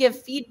meant to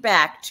give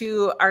feedback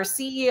to our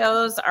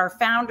CEOs, our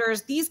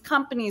founders. These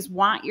companies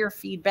want your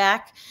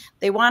feedback.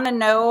 They want to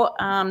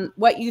know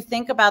what you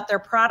think about their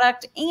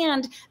product,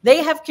 and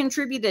they have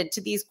contributed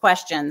to these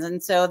questions.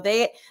 And so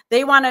they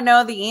want to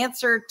know the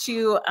answer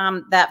to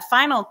that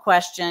final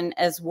question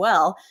as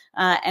well.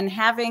 And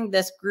having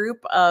this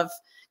group of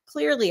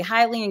clearly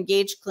highly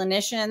engaged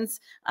clinicians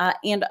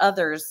and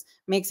others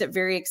makes it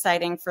very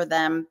exciting for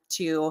them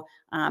to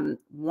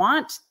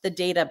want the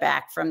data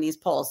back from these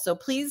polls. So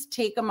please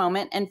take a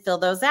moment and fill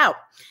those out.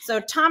 So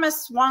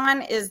Thomas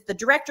Swan is the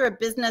Director of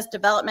Business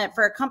Development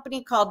for a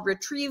company called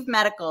Retrieve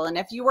Medical. And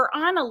if you were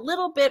on a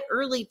little bit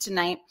early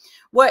tonight,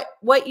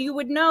 what you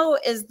would know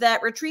is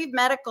that Retrieve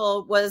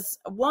Medical was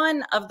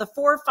one of the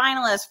 4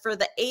 finalists for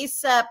the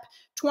ACEP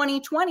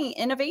 2020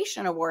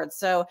 Innovation Awards.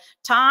 So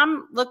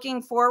Tom,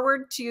 looking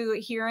forward to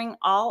hearing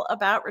all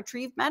about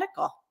Retrieve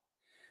Medical.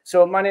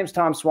 So my name's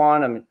Tom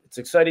Swan. It's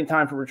an exciting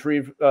time for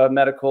Retrieve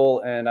Medical,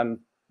 and I'm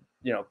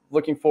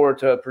looking forward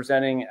to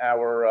presenting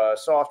our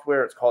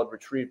software. It's called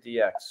Retrieve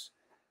DX.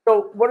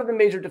 So what are the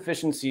major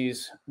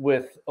deficiencies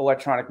with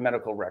electronic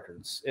medical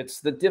records? It's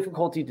the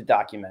difficulty to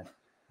document.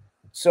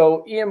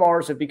 So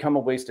EMRs have become a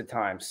waste of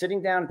time.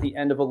 Sitting down at the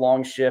end of a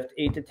long shift,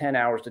 8 to 10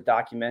 hours to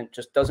document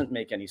just doesn't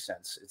make any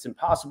sense. It's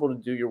impossible to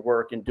do your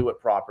work and do it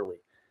properly.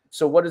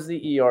 So what has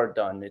the ER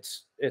done?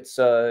 It's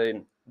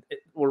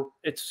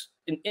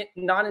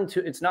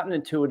not an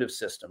intuitive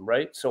system,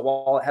 right? So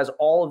while it has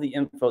all of the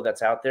info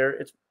that's out there,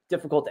 it's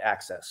difficult to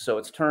access. So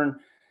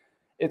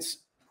it's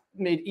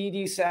made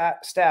ED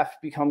staff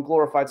become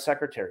glorified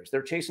secretaries.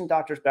 They're chasing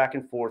doctors back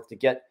and forth to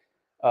get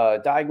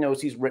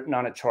diagnoses written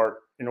on a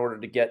chart in order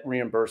to get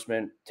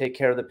reimbursement, take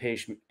care of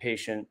the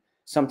patient.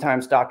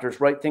 Sometimes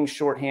doctors write things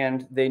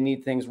shorthand. They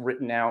need things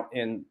written out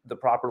in the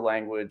proper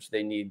language.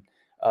 They need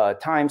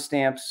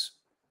timestamps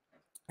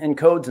and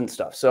codes and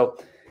stuff. So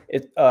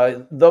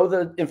though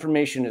the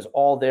information is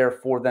all there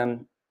for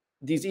them,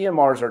 these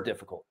EMRs are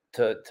difficult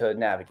to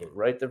navigate,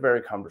 right? They're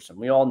very cumbersome.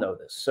 We all know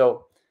this.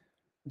 So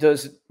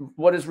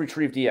what is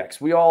Retrieve DX?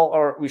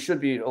 We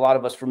should be, a lot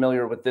of us,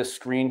 familiar with this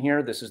screen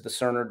here. This is the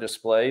Cerner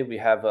display. We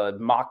have a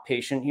mock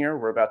patient here.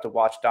 We're about to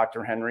watch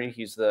Dr. Henry.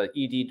 He's the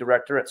ED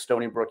director at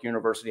Stony Brook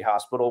University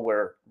Hospital,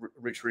 where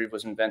Retrieve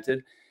was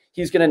invented.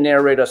 He's going to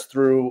narrate us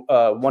through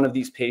one of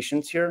these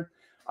patients here.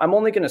 I'm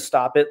only going to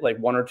stop it like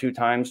 1 or 2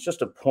 times just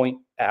to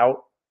point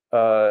out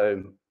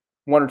 1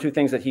 or 2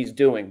 things that he's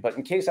doing. But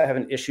in case I have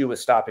an issue with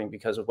stopping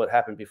because of what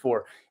happened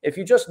before, if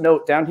you just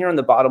note down here on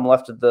the bottom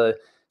left of the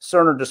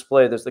Cerner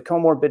display, there's the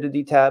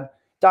comorbidity tab.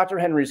 Dr.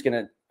 Henry's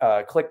going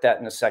to click that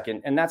in a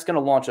second, and that's going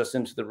to launch us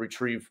into the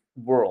Retrieve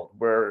world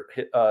where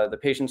the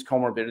patient's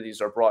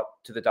comorbidities are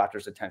brought to the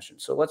doctor's attention.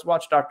 So let's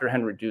watch Dr.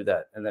 Henry do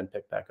that and then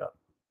pick back up.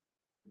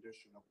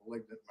 Condition of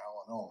malignant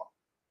melanoma.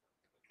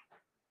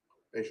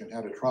 Patient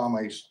had a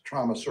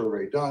trauma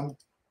survey done,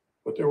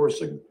 but there were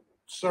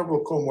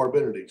several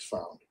comorbidities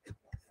found.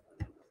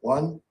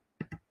 One.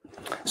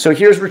 So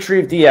here's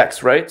Retrieve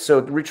DX, right? So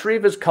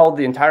Retrieve is called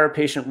the entire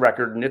patient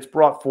record, and it's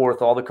brought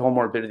forth all the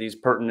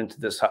comorbidities pertinent to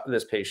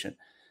this patient.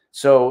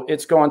 So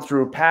it's gone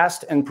through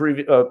past and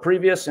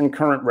previous and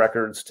current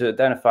records to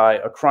identify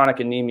a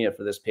chronic anemia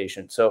for this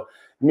patient. So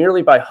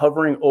merely by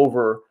hovering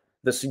over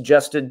the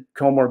suggested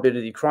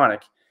comorbidity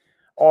chronic,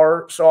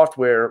 our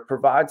software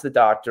provides the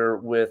doctor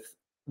with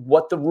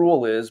what the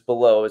rule is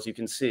below, as you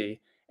can see,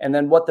 and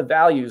then what the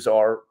values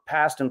are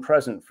past and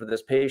present for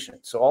this patient.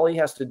 So all he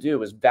has to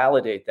do is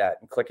validate that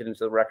and click it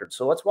into the record.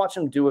 So let's watch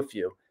him do a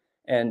few,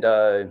 and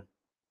then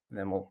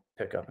we'll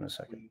pick up in a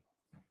second.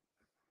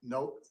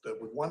 Note that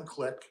with one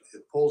click,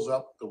 it pulls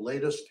up the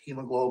latest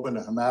hemoglobin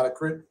and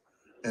hematocrit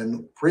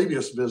and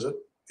previous visit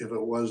if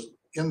it was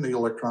in the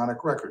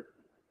electronic record.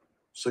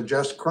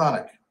 Suggests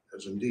chronic,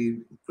 as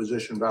indeed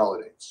physician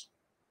validates.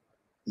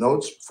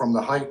 Notes from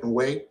the height and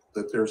weight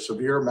that there's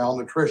severe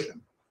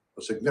malnutrition,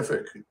 a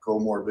significant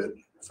comorbid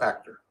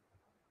factor.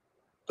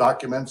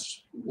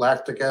 Documents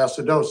lactic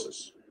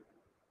acidosis.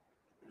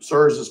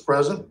 SIRS is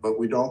present, but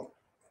we don't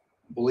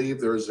believe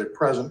there is a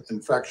present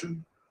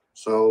infection,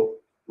 so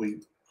we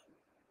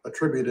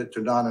attribute it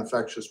to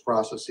non-infectious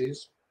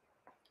processes.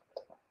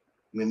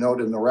 We note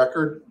in the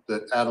record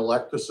that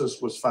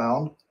atelectasis was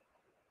found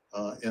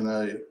in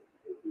a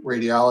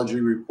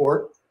radiology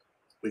report.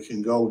 We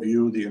can go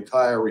view the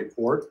entire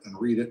report and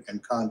read it in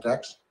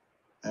context,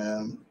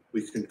 and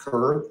we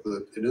concur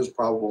that it is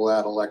probable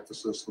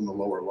atelectasis in the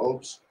lower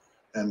lobes,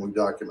 and we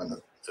document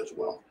it as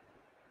well.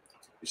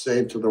 We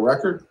save to the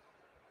record,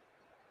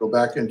 go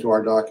back into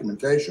our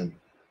documentation,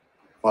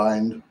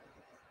 find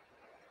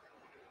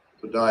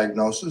the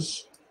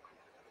diagnosis,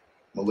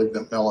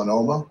 malignant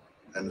melanoma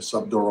and a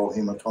subdural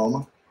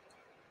hematoma,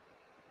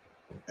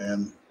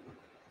 and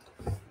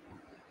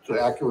to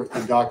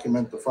accurately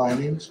document the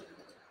findings,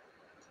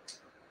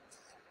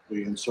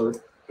 we insert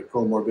the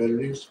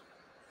comorbidities.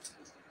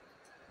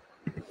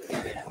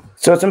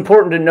 So it's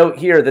important to note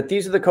here that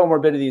these are the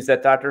comorbidities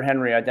that Dr.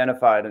 Henry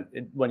identified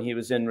when he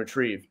was in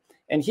Retrieve,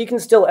 and he can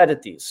still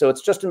edit these. So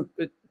it's just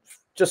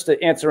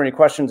to answer any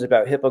questions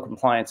about HIPAA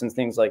compliance and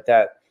things like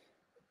that.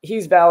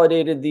 He's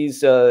validated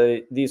these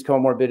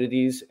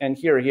comorbidities, and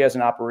here he has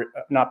an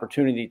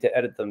opportunity to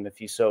edit them if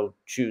he so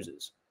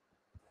chooses.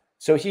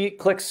 So he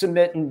clicks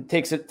submit and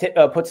takes it,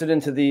 puts it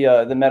into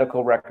the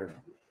medical record.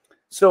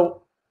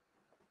 So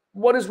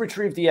what does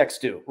Retrieve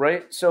DX do,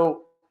 right?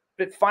 So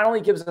it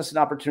finally gives us an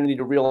opportunity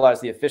to realize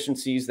the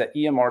efficiencies that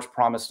EMRs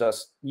promised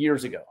us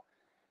years ago.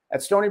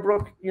 At Stony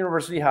Brook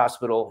University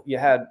Hospital, you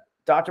had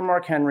Dr.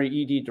 Mark Henry,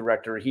 ED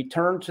director. He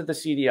turned to the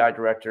CDI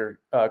director,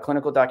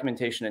 clinical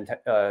documentation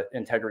and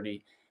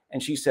integrity,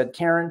 and he said,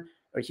 Karen,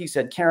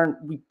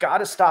 we've got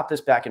to stop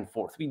this back and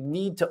forth. We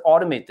need to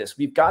automate this.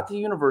 We've got the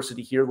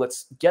university here.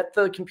 Let's get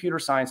the computer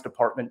science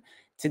department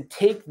to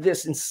take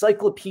this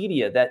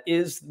encyclopedia that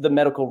is the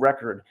medical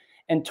record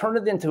and turn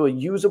it into a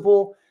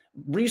usable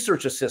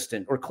research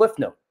assistant or cliff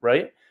note,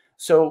 right?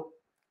 So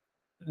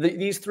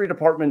these three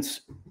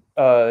departments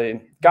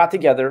got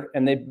together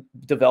and they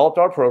developed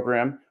our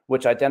program,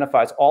 which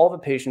identifies all of the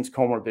patient's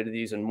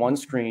comorbidities in one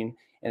screen,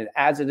 and it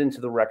adds it into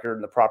the record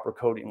in the proper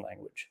coding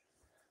language.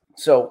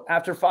 So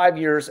after 5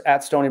 years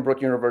at Stony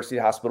Brook University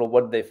Hospital,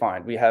 what did they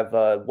find? We have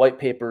white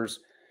papers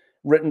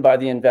written by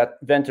the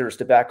inventors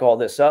to back all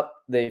this up.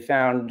 They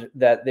found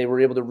that they were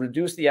able to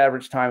reduce the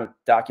average time to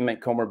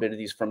document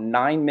comorbidities from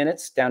 9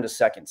 minutes down to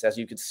seconds, as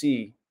you could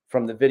see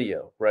from the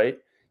video, right?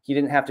 He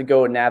didn't have to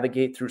go and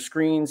navigate through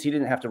screens. He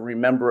didn't have to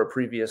remember a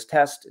previous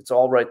test. It's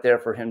all right there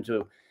for him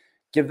to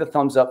give the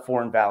thumbs up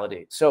for and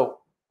validate. So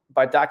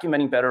by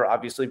documenting better,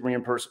 obviously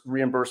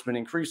reimbursement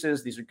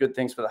increases. These are good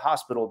things for the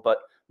hospital, but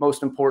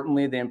most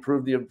importantly, they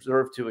improved the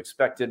observed to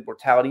expected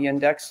mortality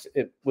index.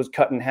 It was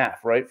cut in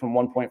half, right? From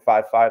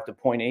 1.55 to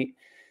 0.8.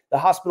 The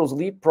hospital's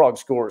leapfrog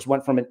scores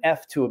went from an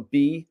F to a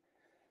B.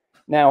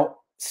 Now,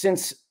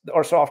 since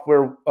our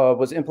software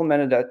was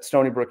implemented at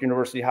Stony Brook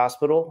University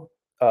Hospital,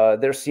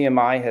 their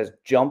CMI has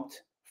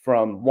jumped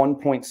from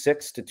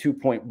 1.6 to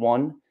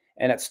 2.1.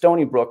 And at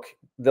Stony Brook,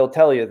 they'll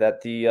tell you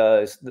that the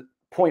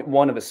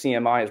 0.1 of a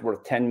CMI is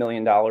worth $10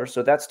 million.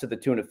 So that's to the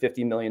tune of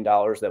 $50 million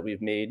that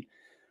we've made,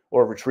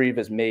 or Retrieve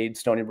has made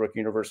Stony Brook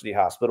University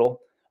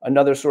Hospital.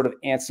 Another sort of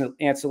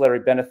ancillary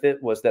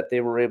benefit was that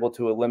they were able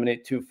to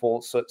eliminate 2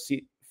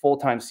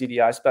 full-time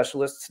CDI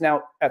specialists.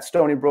 Now at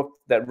Stony Brook,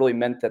 that really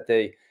meant that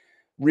they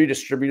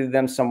redistributed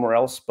them somewhere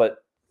else, but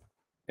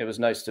it was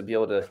nice to be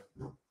able to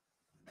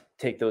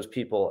take those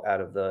people out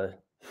of the,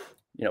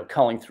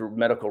 culling through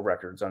medical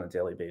records on a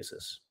daily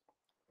basis.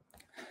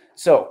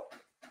 So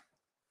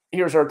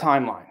here's our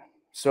timeline.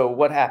 So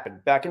what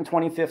happened? Back in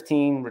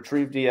 2015,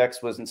 Retrieve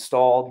DX was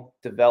installed,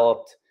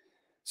 developed,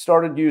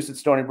 started use at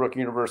Stony Brook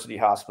University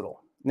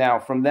Hospital. Now,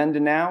 from then to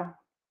now,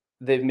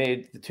 they've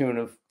made the tune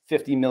of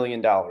 $50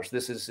 million.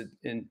 This is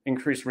an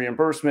increased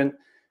reimbursement,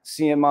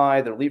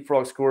 CMI, their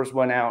leapfrog scores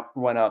went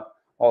up,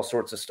 all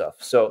sorts of stuff.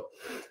 So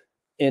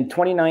in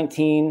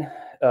 2019,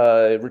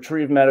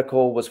 Retrieve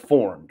Medical was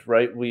formed,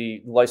 right?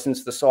 We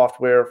licensed the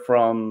software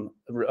from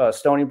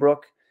Stony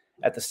Brook.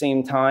 At the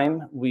same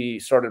time, we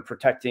started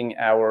protecting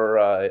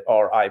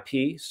our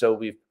IP. So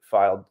we've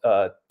filed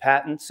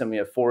patents and we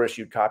have 4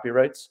 issued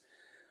copyrights.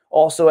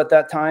 Also at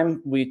that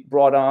time, we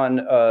brought on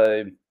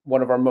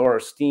one of our more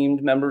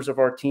esteemed members of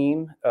our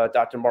team,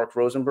 Dr. Mark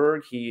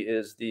Rosenberg. He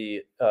is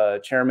the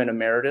chairman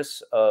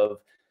emeritus of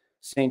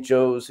St.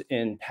 Joe's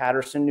in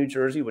Paterson, New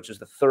Jersey, which is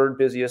the third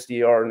busiest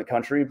ER in the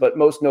country. But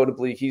most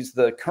notably, he's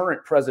the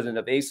current president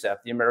of ACEP,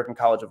 the American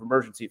College of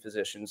Emergency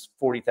Physicians,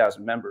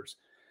 40,000 members.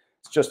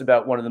 It's just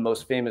about one of the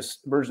most famous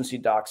emergency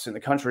docs in the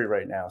country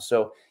right now.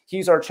 So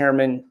he's our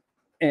chairman.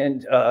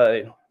 And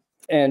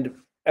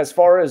as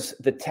far as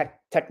the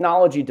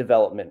technology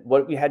development,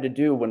 what we had to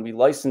do when we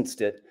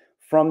licensed it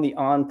from the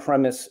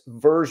on-premise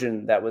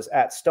version that was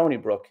at Stony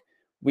Brook,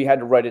 we had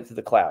to write it to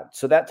the cloud.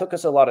 So that took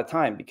us a lot of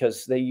time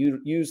because they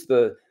use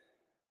the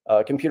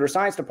computer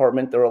science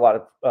department. There were a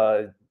lot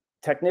of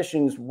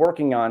technicians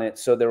working on it.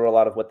 So there were a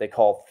lot of what they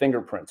call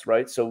fingerprints,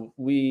 right? So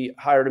we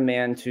hired a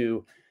man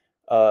to,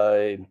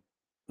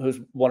 who's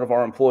one of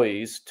our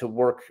employees, to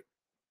work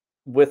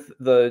with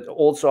the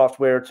old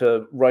software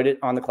to write it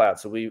on the cloud.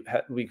 So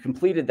we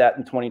completed that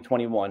in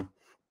 2021.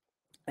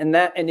 And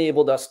that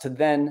enabled us to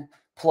then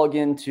plug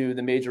into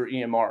the major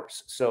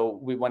EMRs. So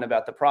we went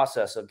about the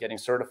process of getting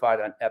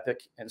certified on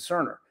Epic and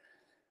Cerner.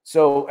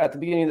 So at the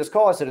beginning of this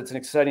call, I said it's an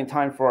exciting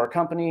time for our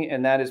company.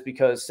 And that is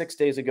because 6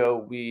 days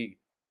ago, we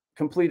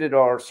completed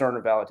our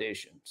Cerner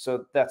validation.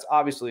 So that's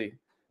obviously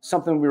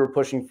something we were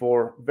pushing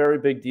for, very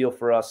big deal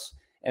for us.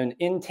 And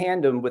in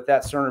tandem with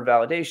that Cerner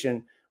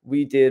validation,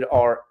 we did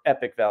our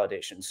Epic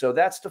validation. So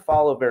that's to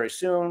follow very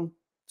soon.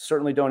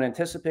 Certainly don't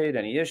anticipate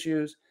any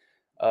issues.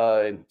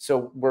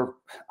 So we're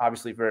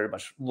obviously very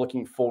much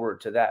looking forward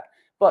to that.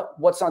 But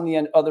what's on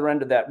the other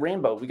end of that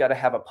rainbow? We got to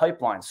have a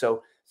pipeline.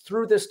 So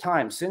through this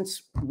time,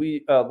 since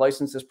we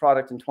licensed this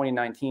product in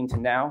 2019 to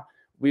now,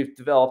 we've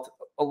developed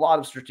a lot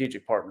of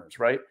strategic partners,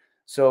 right?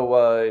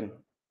 So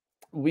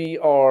we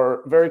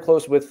are very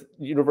close with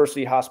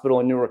University Hospital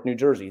in Newark, New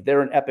Jersey.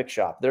 They're an Epic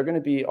shop. They're going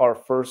to be our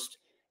first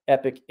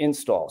Epic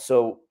install.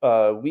 So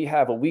we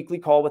have a weekly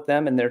call with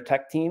them and their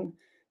tech team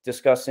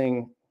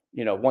discussing,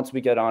 once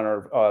we get on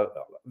our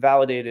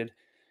validated,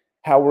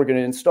 how we're going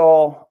to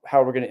install,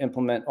 how we're going to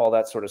implement, all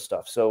that sort of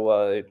stuff.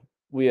 So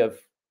we have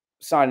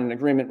signed an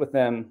agreement with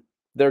them.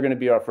 They're going to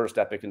be our first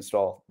Epic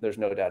install. There's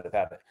no doubt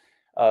about it.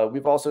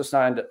 We've also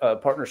signed a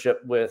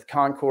partnership with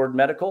Concord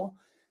Medical.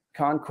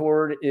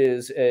 Concord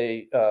is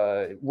a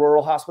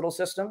rural hospital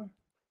system.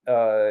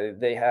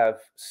 They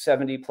have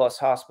 70 plus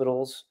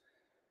hospitals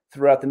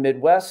throughout the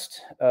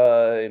Midwest.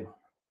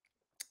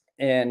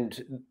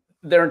 And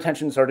their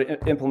intentions are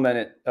to implement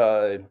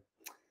it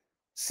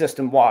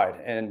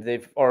system-wide. And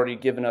they've already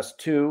given us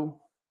 2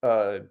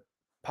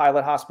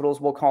 pilot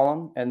hospitals, we'll call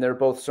them, and they're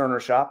both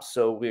Cerner shops.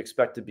 So we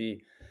expect to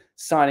be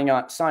signing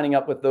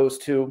up with those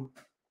 2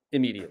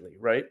 immediately,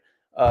 right?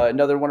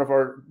 Another one of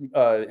our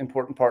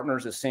important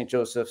partners is St.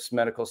 Joseph's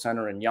Medical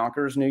Center in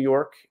Yonkers, New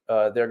York.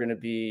 They're going to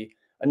be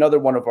another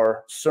one of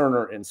our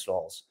Cerner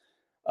installs.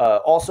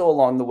 Also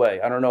along the way,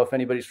 I don't know if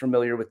anybody's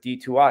familiar with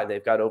D2I.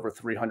 They've got over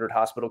 300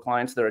 hospital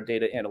clients. They're a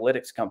data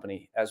analytics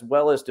company, as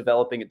well as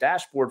developing a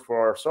dashboard for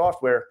our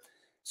software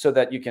so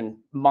that you can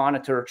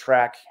monitor,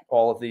 track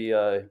all of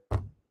the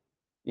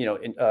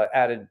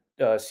added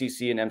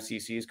CC and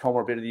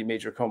MCCs,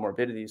 major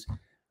comorbidities,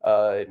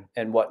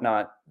 and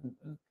whatnot.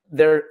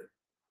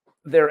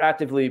 They're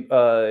actively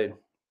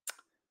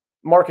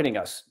marketing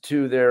us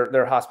to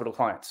their hospital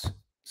clients.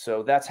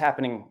 So that's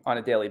happening on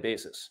a daily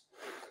basis.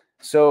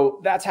 So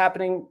that's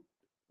happening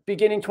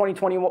beginning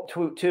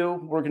 2022.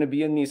 We're going to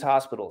be in these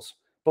hospitals.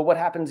 But what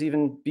happens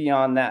even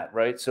beyond that,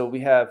 right? So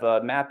we have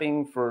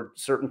mapping for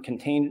certain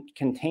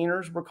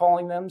containers, we're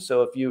calling them.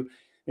 So if you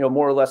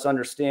more or less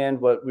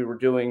understand what we were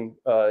doing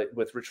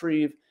with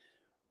Retrieve,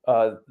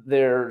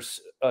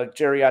 there's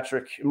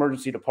geriatric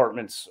emergency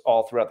departments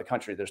all throughout the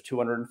country. There's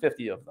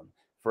 250 of them.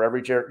 For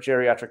every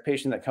geriatric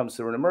patient that comes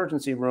through an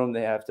emergency room,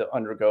 they have to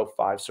undergo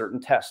 5 certain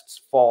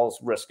tests, falls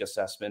risk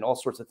assessment, all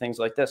sorts of things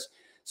like this.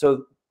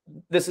 So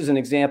this is an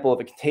example of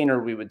a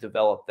container we would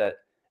develop that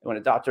when a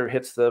doctor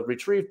hits the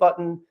Retrieve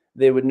button,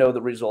 they would know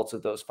the results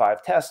of those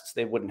 5 tests.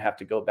 They wouldn't have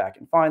to go back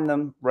and find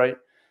them, right?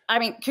 I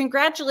mean,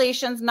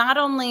 congratulations, not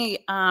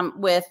only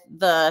with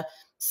the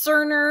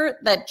Cerner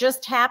that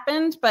just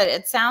happened, but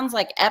it sounds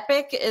like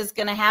Epic is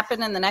going to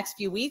happen in the next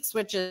few weeks,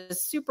 which is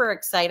super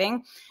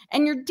exciting.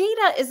 And your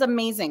data is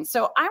amazing.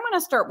 So I want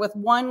to start with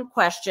one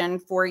question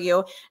for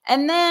you,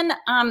 and then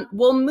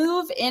we'll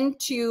move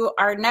into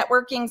our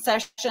networking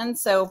session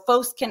so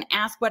folks can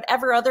ask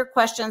whatever other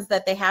questions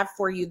that they have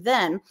for you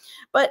then.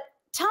 But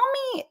tell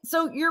me,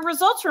 so your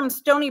results from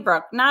Stony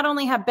Brook not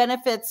only have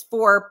benefits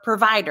for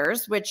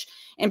providers, which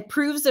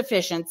improves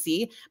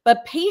efficiency,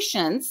 but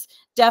patients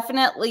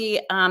definitely,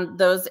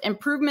 those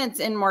improvements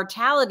in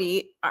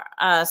mortality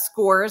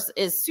scores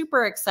is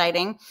super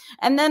exciting.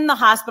 And then the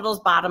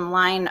hospital's bottom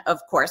line, of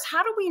course.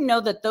 How do we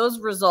know that those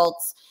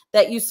results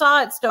that you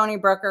saw at Stony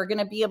Brook are going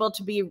to be able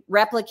to be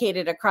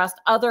replicated across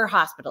other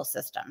hospital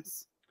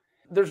systems?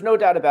 There's no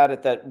doubt about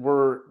it that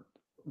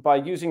by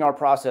using our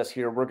process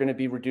here, we're going to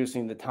be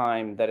reducing the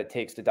time that it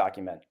takes to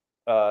document.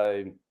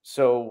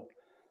 So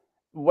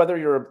whether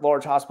you're a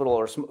large hospital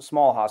or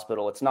small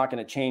hospital, it's not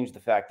going to change the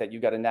fact that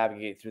you got to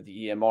navigate through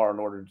the EMR in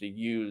order to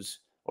use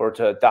or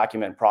to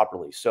document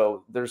properly.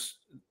 So there's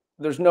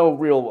no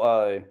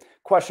real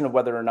question of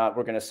whether or not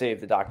we're going to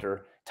save the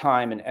doctor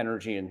time and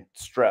energy and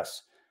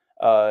stress.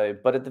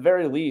 But at the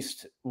very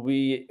least,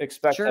 we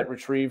expect that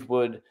Retrieve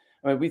would,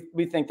 I mean,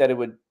 we think that it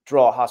would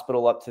draw a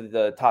hospital up to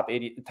the top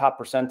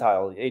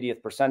percentile,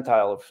 80th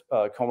percentile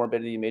of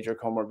comorbidity, major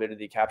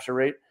comorbidity capture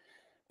rate.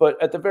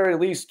 But at the very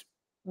least,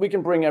 we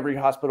can bring every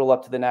hospital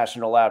up to the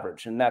national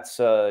average, and that's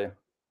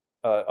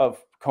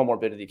of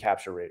comorbidity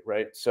capture rate,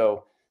 right?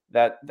 So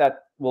that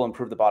will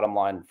improve the bottom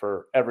line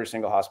for every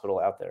single hospital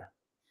out there.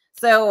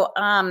 So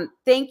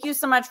thank you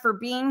so much for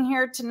being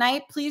here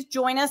tonight. Please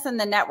join us in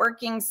the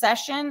networking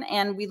session,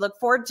 and we look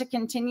forward to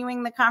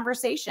continuing the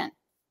conversation.